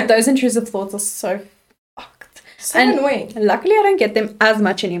 dude, those intrusive thoughts are so fucked. So annoying. Luckily, I don't get them as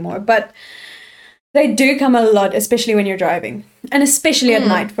much anymore, but they do come a lot, especially when you're driving, and especially at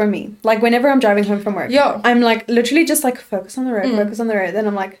night for me. Like whenever I'm driving home from work, I'm like literally just like focus on the road, focus on the road. Then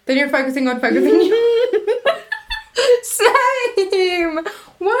I'm like, then you're focusing on Same.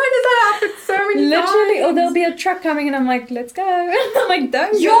 Why does that happen so many times? Literally, or there'll be a truck coming and I'm like, let's go. I'm like,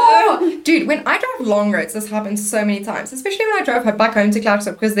 don't go. Dude, when I drive long roads, this happens so many times, especially when I drove back home to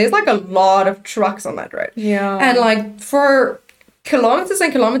Clarkson, because there's like a lot of trucks on that road. Yeah. And like for kilometers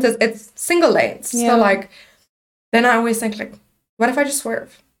and kilometers, it's single lanes. Yeah. So like, then I always think like, what if I just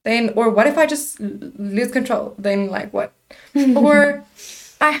swerve? Then, or what if I just lose control? Then like what? Or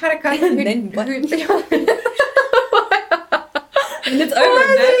I had a cousin who... Then what? And it's over.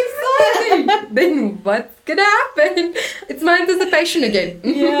 Then what's gonna happen? It's my anticipation again.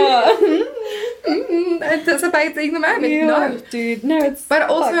 Yeah. Anticipating the moment. Yeah, No. dude. No, it's... But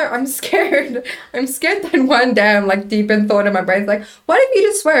also, I'm scared. I'm scared that one day I'm like deep in thought and my brain's like, what if you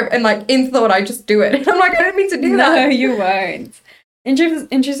just swerve? And like in thought, I just do it. And I'm like, I don't mean to do that. No, you won't.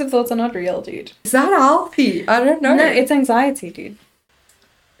 Intrusive thoughts are not real, dude. Is that healthy? I don't know. No, it's anxiety, dude.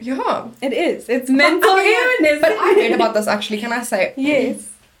 Yeah. It is. It's mental illness. But I read about this actually. Can I say it? Yes.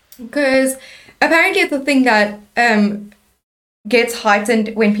 Because apparently it's a thing that gets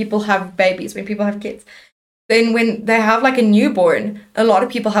heightened when people have babies, when people have kids. Then when they have like a newborn, a lot of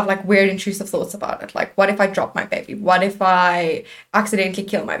people have like weird intrusive thoughts about it. Like, what if I drop my baby? What if I accidentally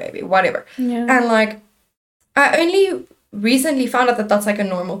kill my baby? Whatever. Yeah. And like, I only recently found out that that's like a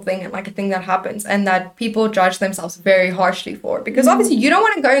normal thing and like a thing that happens and that people judge themselves very harshly for, because obviously you don't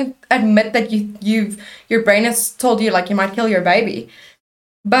want to go and admit that your brain has told you like you might kill your baby.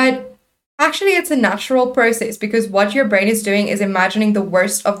 But actually it's a natural process, because what your brain is doing is imagining the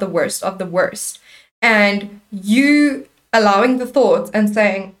worst of the worst of the worst, and you allowing the thoughts and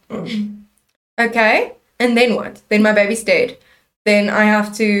saying, okay, and then what? Then my baby's dead. Then I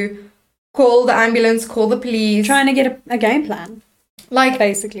have to call the ambulance, call the police. Trying to get a game plan. Like,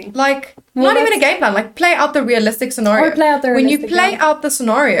 basically. Like, Well, not even a game plan. Like, play out the realistic scenario. Or play out the When you realistic, play yeah. out the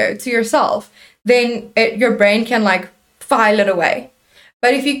scenario to yourself, then your brain can, like, file it away.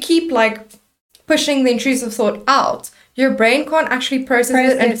 But if you keep, like, pushing the intrusive thought out, your brain can't actually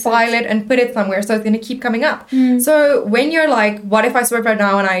process it and file it and put it somewhere, so it's going to keep coming up. So when you're like, what if I swerve right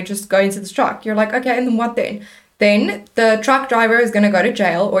now and I just go into this truck? You're like, okay, and then what then? Then the truck driver is going to go to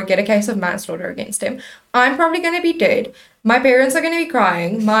jail or get a case of manslaughter against him. I'm probably going to be dead. My parents are going to be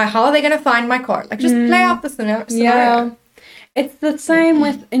crying. How are they going to find my car? Like, just play out the scenario. Yeah. It's the same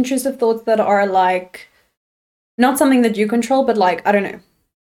with intrusive thoughts that are like, not something that you control, but like, I don't know.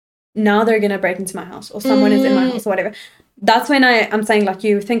 Now they're going to break into my house, or someone is in my house or whatever. That's when I'm saying, like,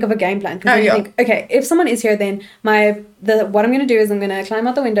 you think of a game plan. Because you think, okay, if someone is here, then what I'm going to do is I'm going to climb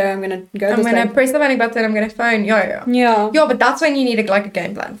out the window, I'm going to go I'm going to press the panic button, I'm going to phone. Yeah. Yeah, but that's when you need a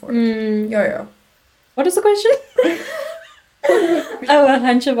game plan for it. Yeah. What is the question? Oh, a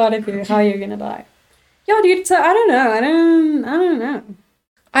hunch about how you're going to die. Yeah, dude, so I don't know. I don't know.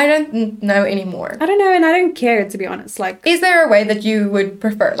 I don't know anymore. I don't know, and I don't care, to be honest. Like, is there a way that you would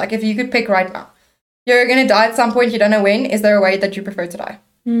prefer? Like, if you could pick right now, you're gonna die at some point, you don't know when. Is there a way that you prefer to die?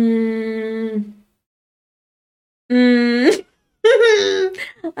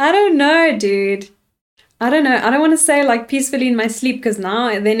 I don't know, dude. I don't know. I don't want to say like peacefully in my sleep, because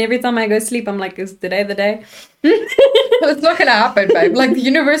then every time I go sleep, I'm like, is today the day? It's not gonna happen, babe. Like, the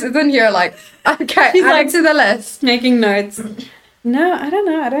universe isn't here. Like, okay, she's add like it to the list. Making notes. No, I don't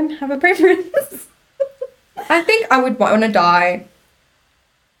know. I don't have a preference. I think I would want to die,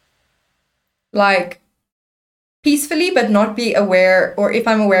 like, peacefully, but not be aware, or if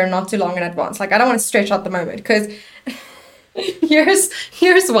I'm aware, not too long in advance. Like, I don't want to stretch out the moment, because here's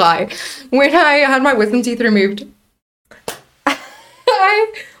why. When I had my wisdom teeth removed,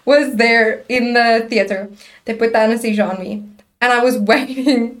 I was there in the theater. They put the anesthesia on me, and I was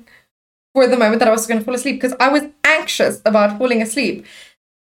waiting for the moment that I was going to fall asleep, because I was anxious about falling asleep.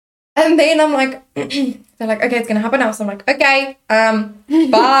 And then I'm like, they're like, okay, it's going to happen now. So I'm like, okay,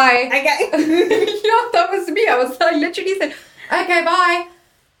 bye. Okay. Yeah, that was me. I literally said, okay, bye.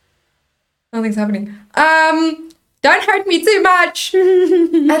 Nothing's happening. Don't hurt me too much.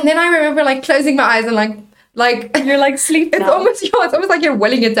 And then I remember like closing my eyes and like you're like sleep it's now. almost like you're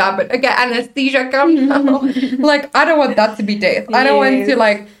willing it to happen. Okay, anesthesia, come now. Like, I don't want that to be death. I don't want to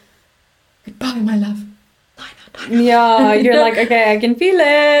like, goodbye, my love. Yeah, you're like, okay, I can feel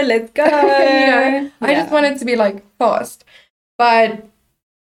it. Let's go. I just want it to be like fast. But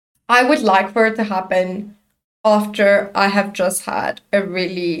I would like for it to happen after I have just had a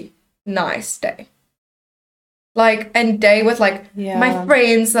really nice day. Like, a day with like my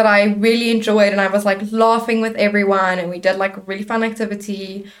friends that I really enjoyed, and I was like laughing with everyone, and we did like a really fun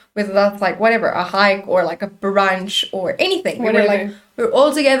activity, whether that's like whatever, a hike or like a brunch or anything. We were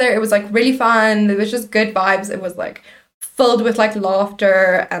all together. It was like really fun. It was just good vibes. It was like filled with like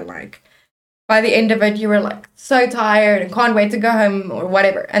laughter, and like by the end of it you were like so tired and can't wait to go home or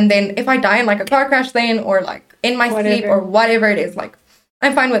whatever. And then if I die in like a car crash then, or like in my sleep or whatever it is, like,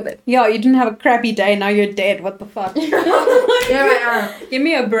 I'm fine with it. Yeah, you didn't have a crappy day, now you're dead. What the fuck? Yeah. Give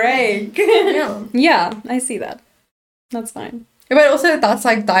me a break. Yeah. Yeah, I see that. That's fine. But also that's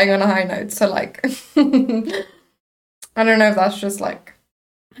like dying on a high note. So like, I don't know if that's just like.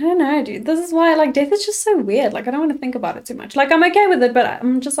 I don't know, dude. This is why like death is just so weird. Like I don't want to think about it too much. Like I'm okay with it, but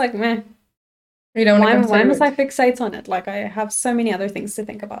I'm just like meh. You don't want to why must I fixate on it? Like I have so many other things to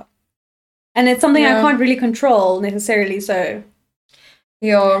think about. And it's something I can't really control necessarily, so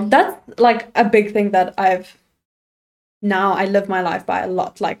yeah. That's like a big thing that I live my life by a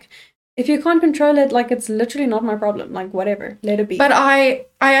lot. Like if you can't control it, like it's literally not my problem. Like whatever, let it be. But I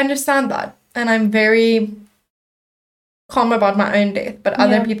understand that, and I'm very calm about my own death, but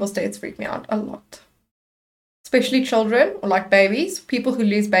other people's deaths freak me out a lot. Especially children or like babies, people who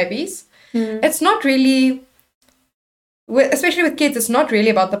lose babies. It's not really, especially with kids, it's not really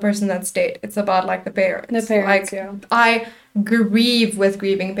about the person that's dead. It's about like the parents. The parents, like, I grieve with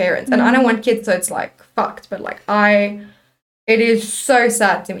grieving parents, and I don't want kids, so it's like fucked. But like it is so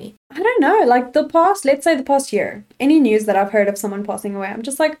sad to me. I don't know. Like let's say the past year, any news that I've heard of someone passing away, I'm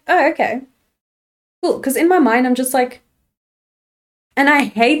just like, oh, okay, cool. Because in my mind, I'm just like, and I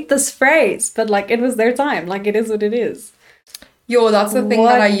hate this phrase, but like it was their time. Like it is what it is. Yo, that's the thing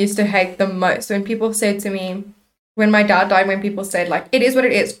that I used to hate the most. When people said to me, when my dad died, when people said like, it is what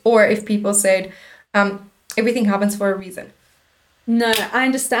it is. Or if people said, everything happens for a reason. No, I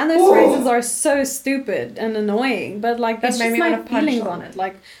understand those phrases are so stupid and annoying, but like that's just my feelings on it.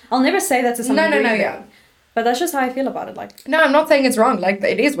 Like I'll never say that to someone. No, yeah. But that's just how I feel about it. Like no, I'm not saying it's wrong. Like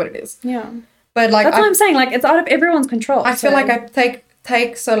it is what it is. Yeah. But like that's what I'm saying. Like it's out of everyone's control. I feel like I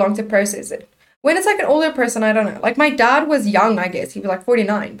take so long to process it. When it's like an older person, I don't know. Like my dad was young, I guess. He was like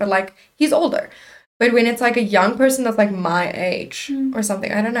 49, but like he's older. But when it's like a young person that's like my age or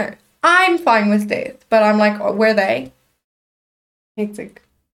something, I don't know. I'm fine with death, but I'm like, were they? Hectic.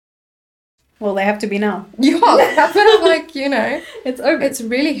 Well, they have to be now. Yeah, that's what I'm like, you know. It's over. It's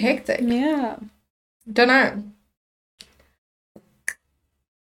really hectic. Yeah. Don't know.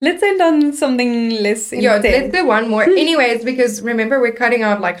 Let's end on something less intense. Yeah, let's do one more. Anyways, because remember, we're cutting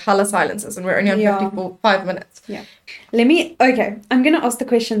out like hella silences and we're only on 55 minutes. Yeah. Okay, I'm going to ask the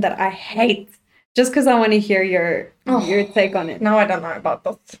question that I hate just because I want to hear your take on it. No, I don't know about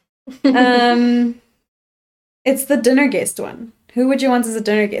that. It's the dinner guest one. Who would you want as a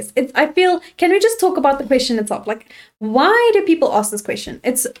dinner guest? Can we just talk about the question itself? Like, why do people ask this question?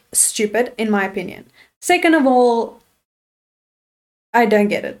 It's stupid, in my opinion. Second of all, I don't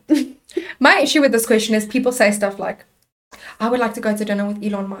get it. My issue with this question is people say stuff like, I would like to go to dinner with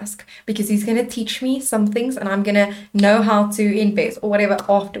Elon Musk because he's going to teach me some things and I'm going to know how to invest or whatever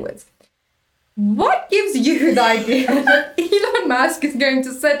afterwards. What gives you the idea that Elon Musk is going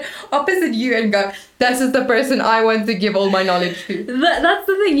to sit opposite you and go, this is the person I want to give all my knowledge to? That's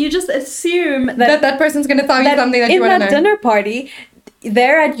the thing. You just assume that person's going to tell you something that you want to know. In that dinner party,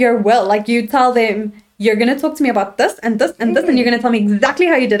 they're at your will. Like you tell them, you're going to talk to me about this and this and this, and you're going to tell me exactly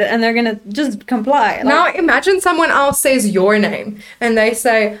how you did it, and they're going to just comply. Like, now imagine someone else says your name and they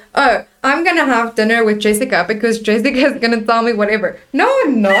say, oh, I'm going to have dinner with Jessica because Jessica is going to tell me whatever. No,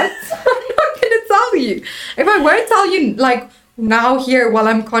 I'm not. I'm not going to tell you. If I won't tell you, like, now here while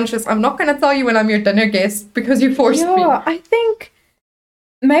I'm conscious, I'm not going to tell you when I'm your dinner guest because you forced me. Yeah, I think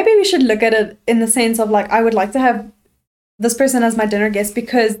maybe we should look at it in the sense of, like, I would like to have this person as my dinner guest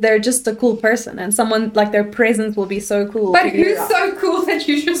because they're just a cool person and someone, like, their presence will be so cool. But who's so cool that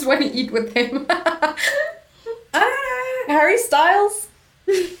you just want to eat with him? I don't know. Harry Styles?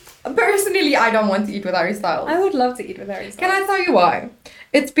 Personally, I don't want to eat with Harry Styles. I would love to eat with Harry Styles. Can I tell you why?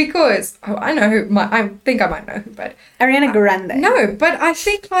 It's because, I know who, I think I might know who, but... Ariana Grande. No, but I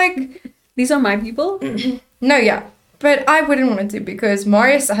think, like... These are my people? No, yeah. But I wouldn't want to because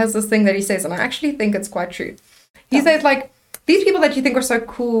Marius has this thing that he says, and I actually think it's quite true. He says, like, these people that you think are so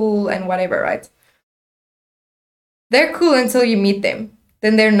cool and whatever, right? They're cool until you meet them.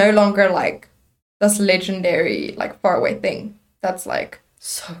 Then they're no longer, like, this legendary, like, faraway thing that's, like,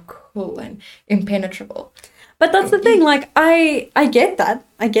 so cool and impenetrable. But that's the thing, like, I get that.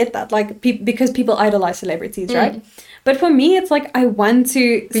 I get that, like, because people idolize celebrities, right? But for me, it's like, I want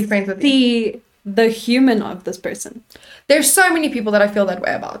to be friends with the human of this person. There's so many people that I feel that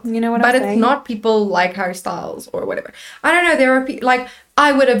way about. You know what I'm saying? But it's not people like Harry Styles or whatever. I don't know. There are people, like,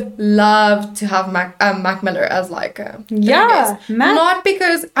 I would have loved to have Mac Miller as, like, not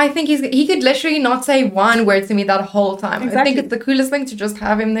because I think he could literally not say one word to me that whole time. Exactly. I think it's the coolest thing to just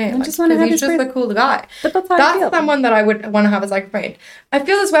have him there. Like, he's just a cool guy. But that's how I feel. Someone that I would want to have as, like, a friend. I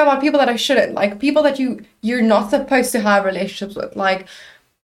feel this way about people that I shouldn't. Like, people that you're not supposed to have relationships with.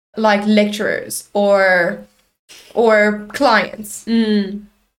 Like lecturers or clients. I'm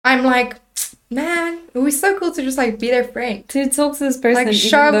like, man, it would be so cool to just like be their friend. To talk to this person. Like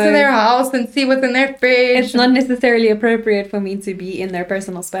show up to their house and see what's in their fridge. It's not necessarily appropriate for me to be in their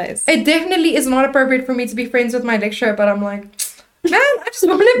personal space. It definitely is not appropriate for me to be friends with my lecturer, but I'm like, man, I just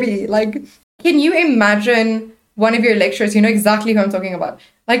want to be. Like, can you imagine one of your lecturers, you know exactly who I'm talking about,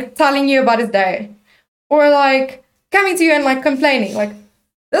 like telling you about his day? Or like coming to you and like complaining, like,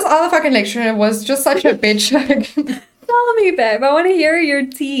 this other fucking lecturer was just such a bitch. Like, tell me, babe. I want to hear your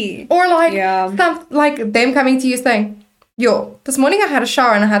tea. or like, like them coming to you saying, yo, this morning I had a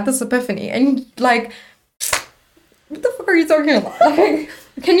shower and I had this epiphany. And like, what the fuck are you talking about? Like,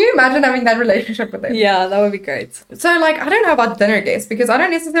 can you imagine having that relationship with them? Yeah, that would be great. So like, I don't know about dinner guests because I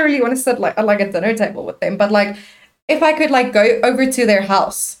don't necessarily want to sit like at like a dinner table with them. But like, if I could like go over to their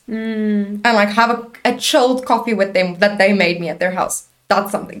house and like have a chilled coffee with them that they made me at their house,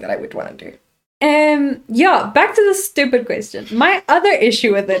 that's something that I would want to do. Yeah, back to the stupid question. My other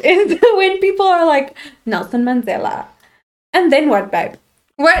issue with it is when people are like, Nelson Mandela. And then what, babe?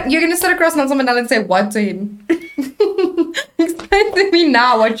 What? You're going to sit across Nelson Mandela and say what to him? Explain to me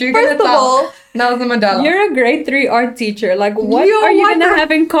now what you're going to tell Nelson Mandela. You're a grade 3 art teacher. Like, what are you going to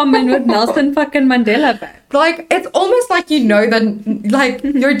have in common with Nelson fucking Mandela, babe? Like, it's almost like you know that, like,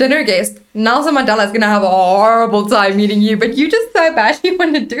 your dinner guest, Nelson Mandela, is going to have a horrible time meeting you, but you just so badly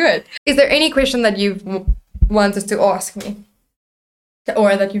want to do it. Is there any question that you've wanted to ask me?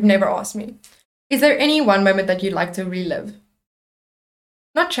 Or that you've never asked me? Is there any one moment that you'd like to relive?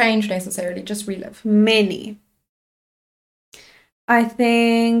 Not change necessarily, just relive. Many. I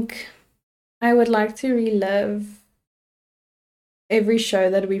think I would like to relive every show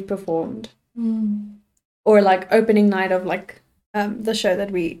that we've performed. Or like opening night of like the show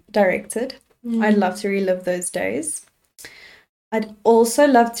that we directed. I'd love to relive those days. I'd also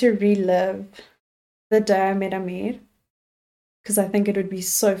love to relive the day I met Amir, because I think it would be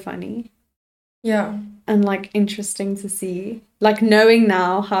so funny. Yeah. And like interesting to see, like knowing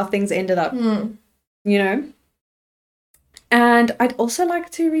now how things ended up, you know. And I'd also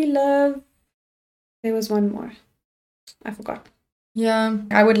like to relive, there was one more, I forgot. Yeah,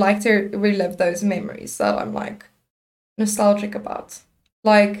 I would like to relive those memories that I'm like nostalgic about,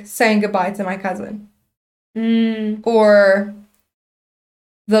 like saying goodbye to my cousin, or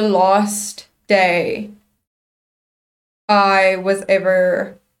the last day I was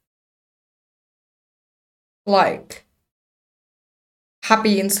ever like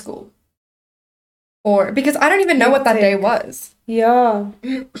happy in school, or because I don't even know what that day was. Yeah.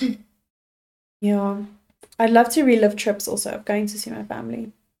 Yeah. I'd love to relive trips also of going to see my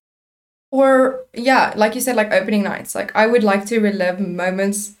family. Or, yeah, like you said, like opening nights. Like, I would like to relive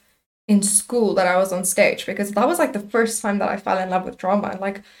moments in school that I was on stage, because that was like the first time that I fell in love with drama. And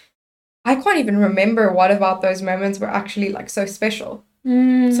like, I can't even remember what about those moments were actually like so special.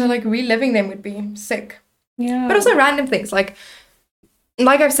 So like reliving them would be sick. Yeah. But also random things. Like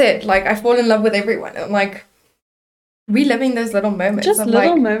I've said, like I fall in love with everyone. And like, reliving those little moments. Just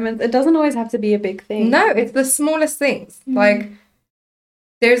little moments. It doesn't always have to be a big thing. No, it's the smallest things. Like,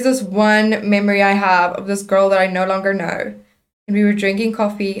 there's this one memory I have of this girl that I no longer know. And we were drinking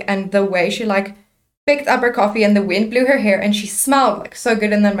coffee, and the way she, like, picked up her coffee and the wind blew her hair, and she smelled, like, so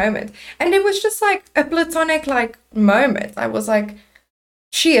good in that moment. And it was just, like, a platonic, like, moment. I was like,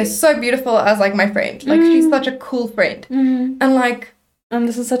 she is so beautiful as, like, my friend. Like, she's such a cool friend. And, like... And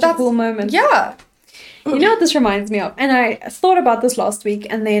this is such a cool moment. Yeah. You know what this reminds me of? And I thought about this last week,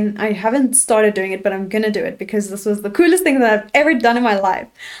 and then I haven't started doing it, but I'm going to do it because this was the coolest thing that I've ever done in my life.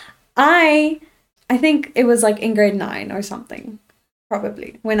 I think it was like in grade 9 or something,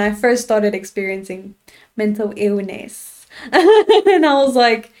 probably, when I first started experiencing mental illness. And I was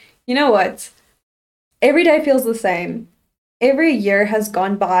like, you know what? Every day feels the same. Every year has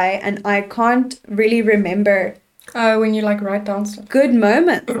gone by, and I can't really remember when you like write down stuff. Good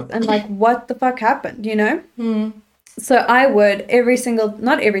moments and like what the fuck happened, you know? So I would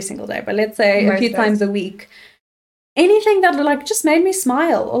not every single day, but let's say a few times a week, anything that like just made me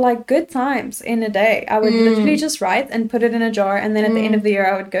smile or like good times in a day, I would literally just write and put it in a jar, and then at the end of the year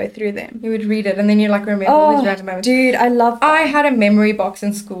I would go through them. You would read it and then you like remember all these random moments. Dude, I love that. I had a memory box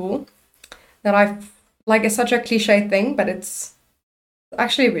in school that like it's such a cliche thing, but it's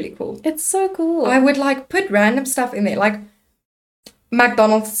actually really cool. It's so cool. I would like put random stuff in there, like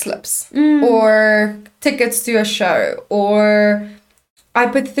McDonald's slips or tickets to a show, or I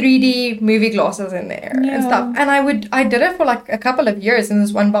put 3D movie glasses in there and stuff. And I did it for like a couple of years in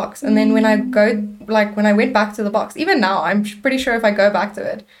this one box. And then when I went back to the box, even now, I'm pretty sure if I go back to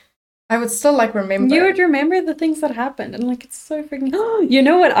it, I would still like remember. You would remember the things that happened, and like it's so freaking. You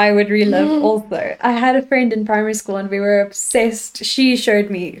know what I would relive also? I had a friend in primary school, and we were obsessed. She showed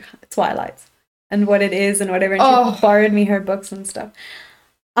me Twilight. and what it is and whatever. And she borrowed me her books and stuff.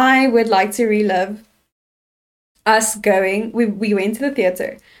 I would like to relive us going. We went to the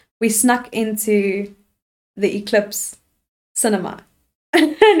theater. We snuck into the Eclipse cinema.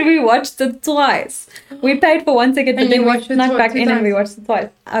 And we watched it twice. We paid for one ticket, but then we snuck back in and we watched it twice.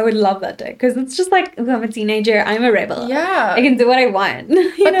 I would love that day because it's just like, I'm a teenager, I'm a rebel. Yeah. I can do what I want.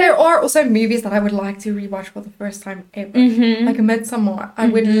 But there are also movies that I would like to rewatch for the first time ever. Like Midsommar. I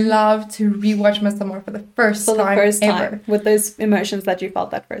would love to rewatch Midsommar for the first time ever. With those emotions that you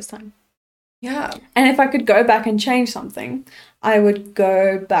felt that first time. Yeah. And if I could go back and change something, I would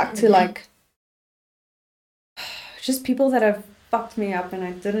go back to like just people that have fucked me up and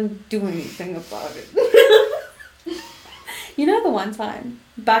I didn't do anything about it. You know, the one time,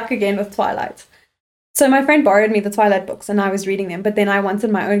 back again with Twilight. So my friend borrowed me the Twilight books and I was reading them, but then I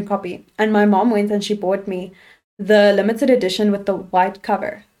wanted my own copy. And my mom went and she bought me the limited edition with the white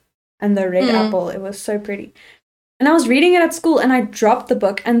cover and the red apple. It was so pretty. And I was reading it at school and I dropped the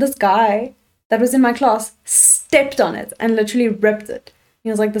book and this guy that was in my class stepped on it and literally ripped it. He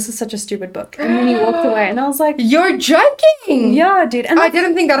was like, this is such a stupid book. And then he walked away. And I was like... You're joking! Yeah, dude. And I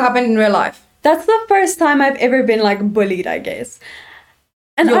didn't think that happened in real life. That's the first time I've ever been, like, bullied, I guess.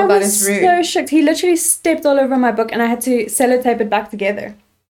 And I was so shocked. He literally stepped all over my book and I had to sellotape it back together.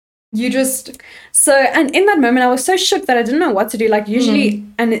 You just... So, and in that moment, I was so shook that I didn't know what to do. Like, usually,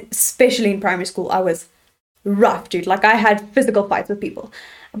 and especially in primary school, I was rough, dude. Like, I had physical fights with people.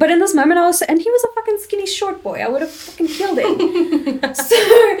 But in this moment, and he was a fucking skinny short boy. I would have fucking killed him. So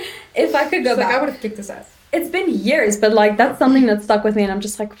if I could go back, I would have kicked his ass. It's been years, but like that's something that stuck with me, and I'm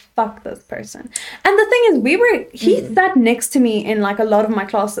just like, fuck this person. And the thing is, he sat next to me in like a lot of my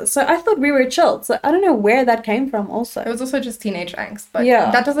classes, so I thought we were chilled. So I don't know where that came from. Also, it was also just teenage angst, but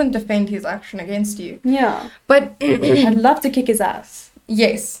that doesn't defend his action against you. Yeah, but I'd love to kick his ass.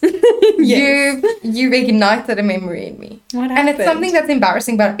 Yes. You've ignited a memory in me. What happened? And it's something that's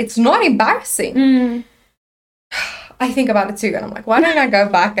embarrassing, but it's not embarrassing. I think about it too, and I'm like, why don't I go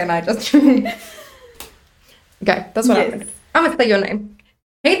back and I just... Okay, that's what happened. I'm going to say your name.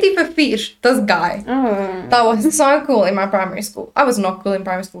 Haiti for fish, this guy. That was so cool in my primary school. I was not cool in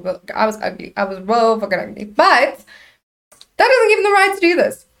primary school. I was ugly. I was real fucking ugly. But that doesn't give him the right to do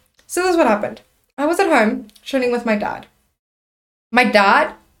this. So this is what happened. I was at home chilling with my dad. My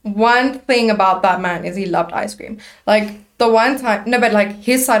dad, one thing about that man is he loved ice cream. Like, the one time... No, but, like,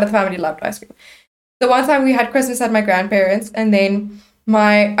 his side of the family loved ice cream. The one time we had Christmas at my grandparents, and then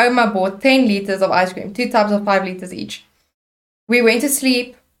my Oma bought 10 liters of ice cream, 2 tubs of 5 liters each. We went to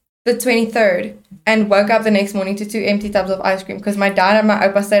sleep the 23rd and woke up the next morning to 2 empty tubs of ice cream because my dad and my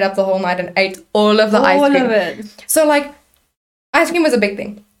Opa stayed up the whole night and ate all of the ice cream. All of it. So, like, ice cream was a big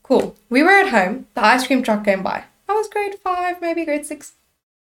thing. Cool. We were at home. The ice cream truck came by. I was grade 5, maybe grade 6.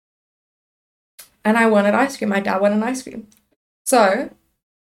 And I wanted ice cream. My dad wanted ice cream. So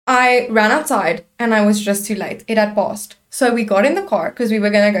I ran outside and I was just too late. It had passed. So we got in the car because we were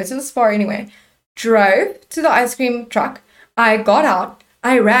going to go to the spa anyway. Drove to the ice cream truck. I got out.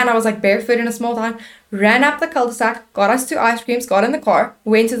 I ran. I was like barefoot in a small town. Ran up the cul-de-sac. Got us 2 ice creams. Got in the car.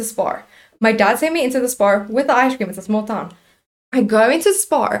 Went to the spa. My dad sent me into the spa with the ice cream. It's a small town. I go into the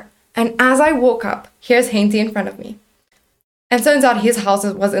spa. And as I walk up, here's Henty in front of me. And turns out his house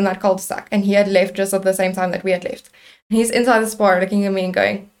was in that cul-de-sac. And he had left just at the same time that we had left. And he's inside the spa looking at me and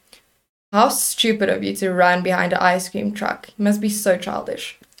going, how stupid of you to run behind an ice cream truck. You must be so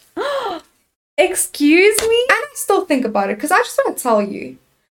childish. Excuse me? And I still think about it because I just want to tell you,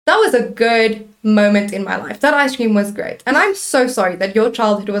 that was a good moment in my life. That ice cream was great. And I'm so sorry that your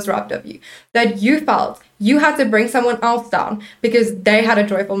childhood was robbed of you. That you felt you had to bring someone else down because they had a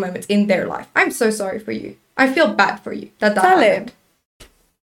joyful moment in their life. I'm so sorry for you. I feel bad for you that happened.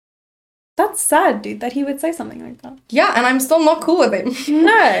 That's sad, dude, that he would say something like that. Yeah, and I'm still not cool with him.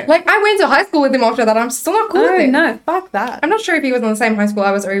 No. Like, I went to high school with him after that. I'm still not cool with him. No, fuck that. I'm not sure if he was in the same high school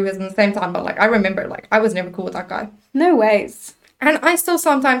I was or he was in the same time, but, like, I remember, like, I was never cool with that guy. No ways. And I still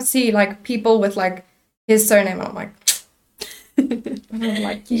sometimes see, like, people with, like, his surname, and I'm like... I'm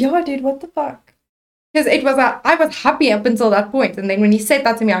like, yeah, dude, what the fuck? Because I was happy up until that point, and then when he said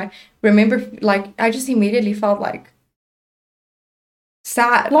that to me, I remember, like, I just immediately felt, like,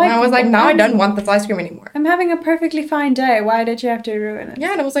 sad. Like, and I was like, now I don't want this ice cream anymore. I'm having a perfectly fine day. Why did you have to ruin it?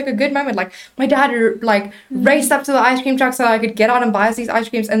 Yeah, and it was, like, a good moment. Like, my dad, like, raced up to the ice cream truck so I could get out and buy us these ice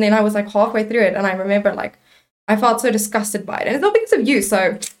creams, and then I was, like, halfway through it, and I remember, like, I felt so disgusted by it. And it's all because of you,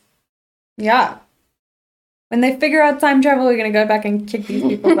 so... Yeah. When they figure out time travel, we're going to go back and kick these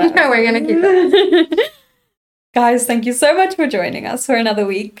people back. No, we're going to keep it. Guys, thank you so much for joining us for another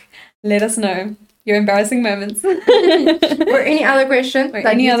week. Let us know your embarrassing moments. Or any other question or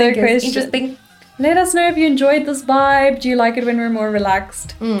any other question. Interesting. Let us know if you enjoyed this vibe. Do you like it when we're more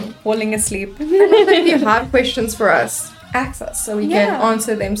relaxed? Falling asleep. And also if you have questions for us, ask us so we can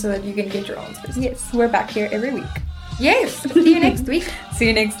answer them so that you can get your answers. Yes, we're back here every week. Yes. See you next week. See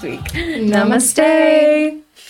you next week. Namaste.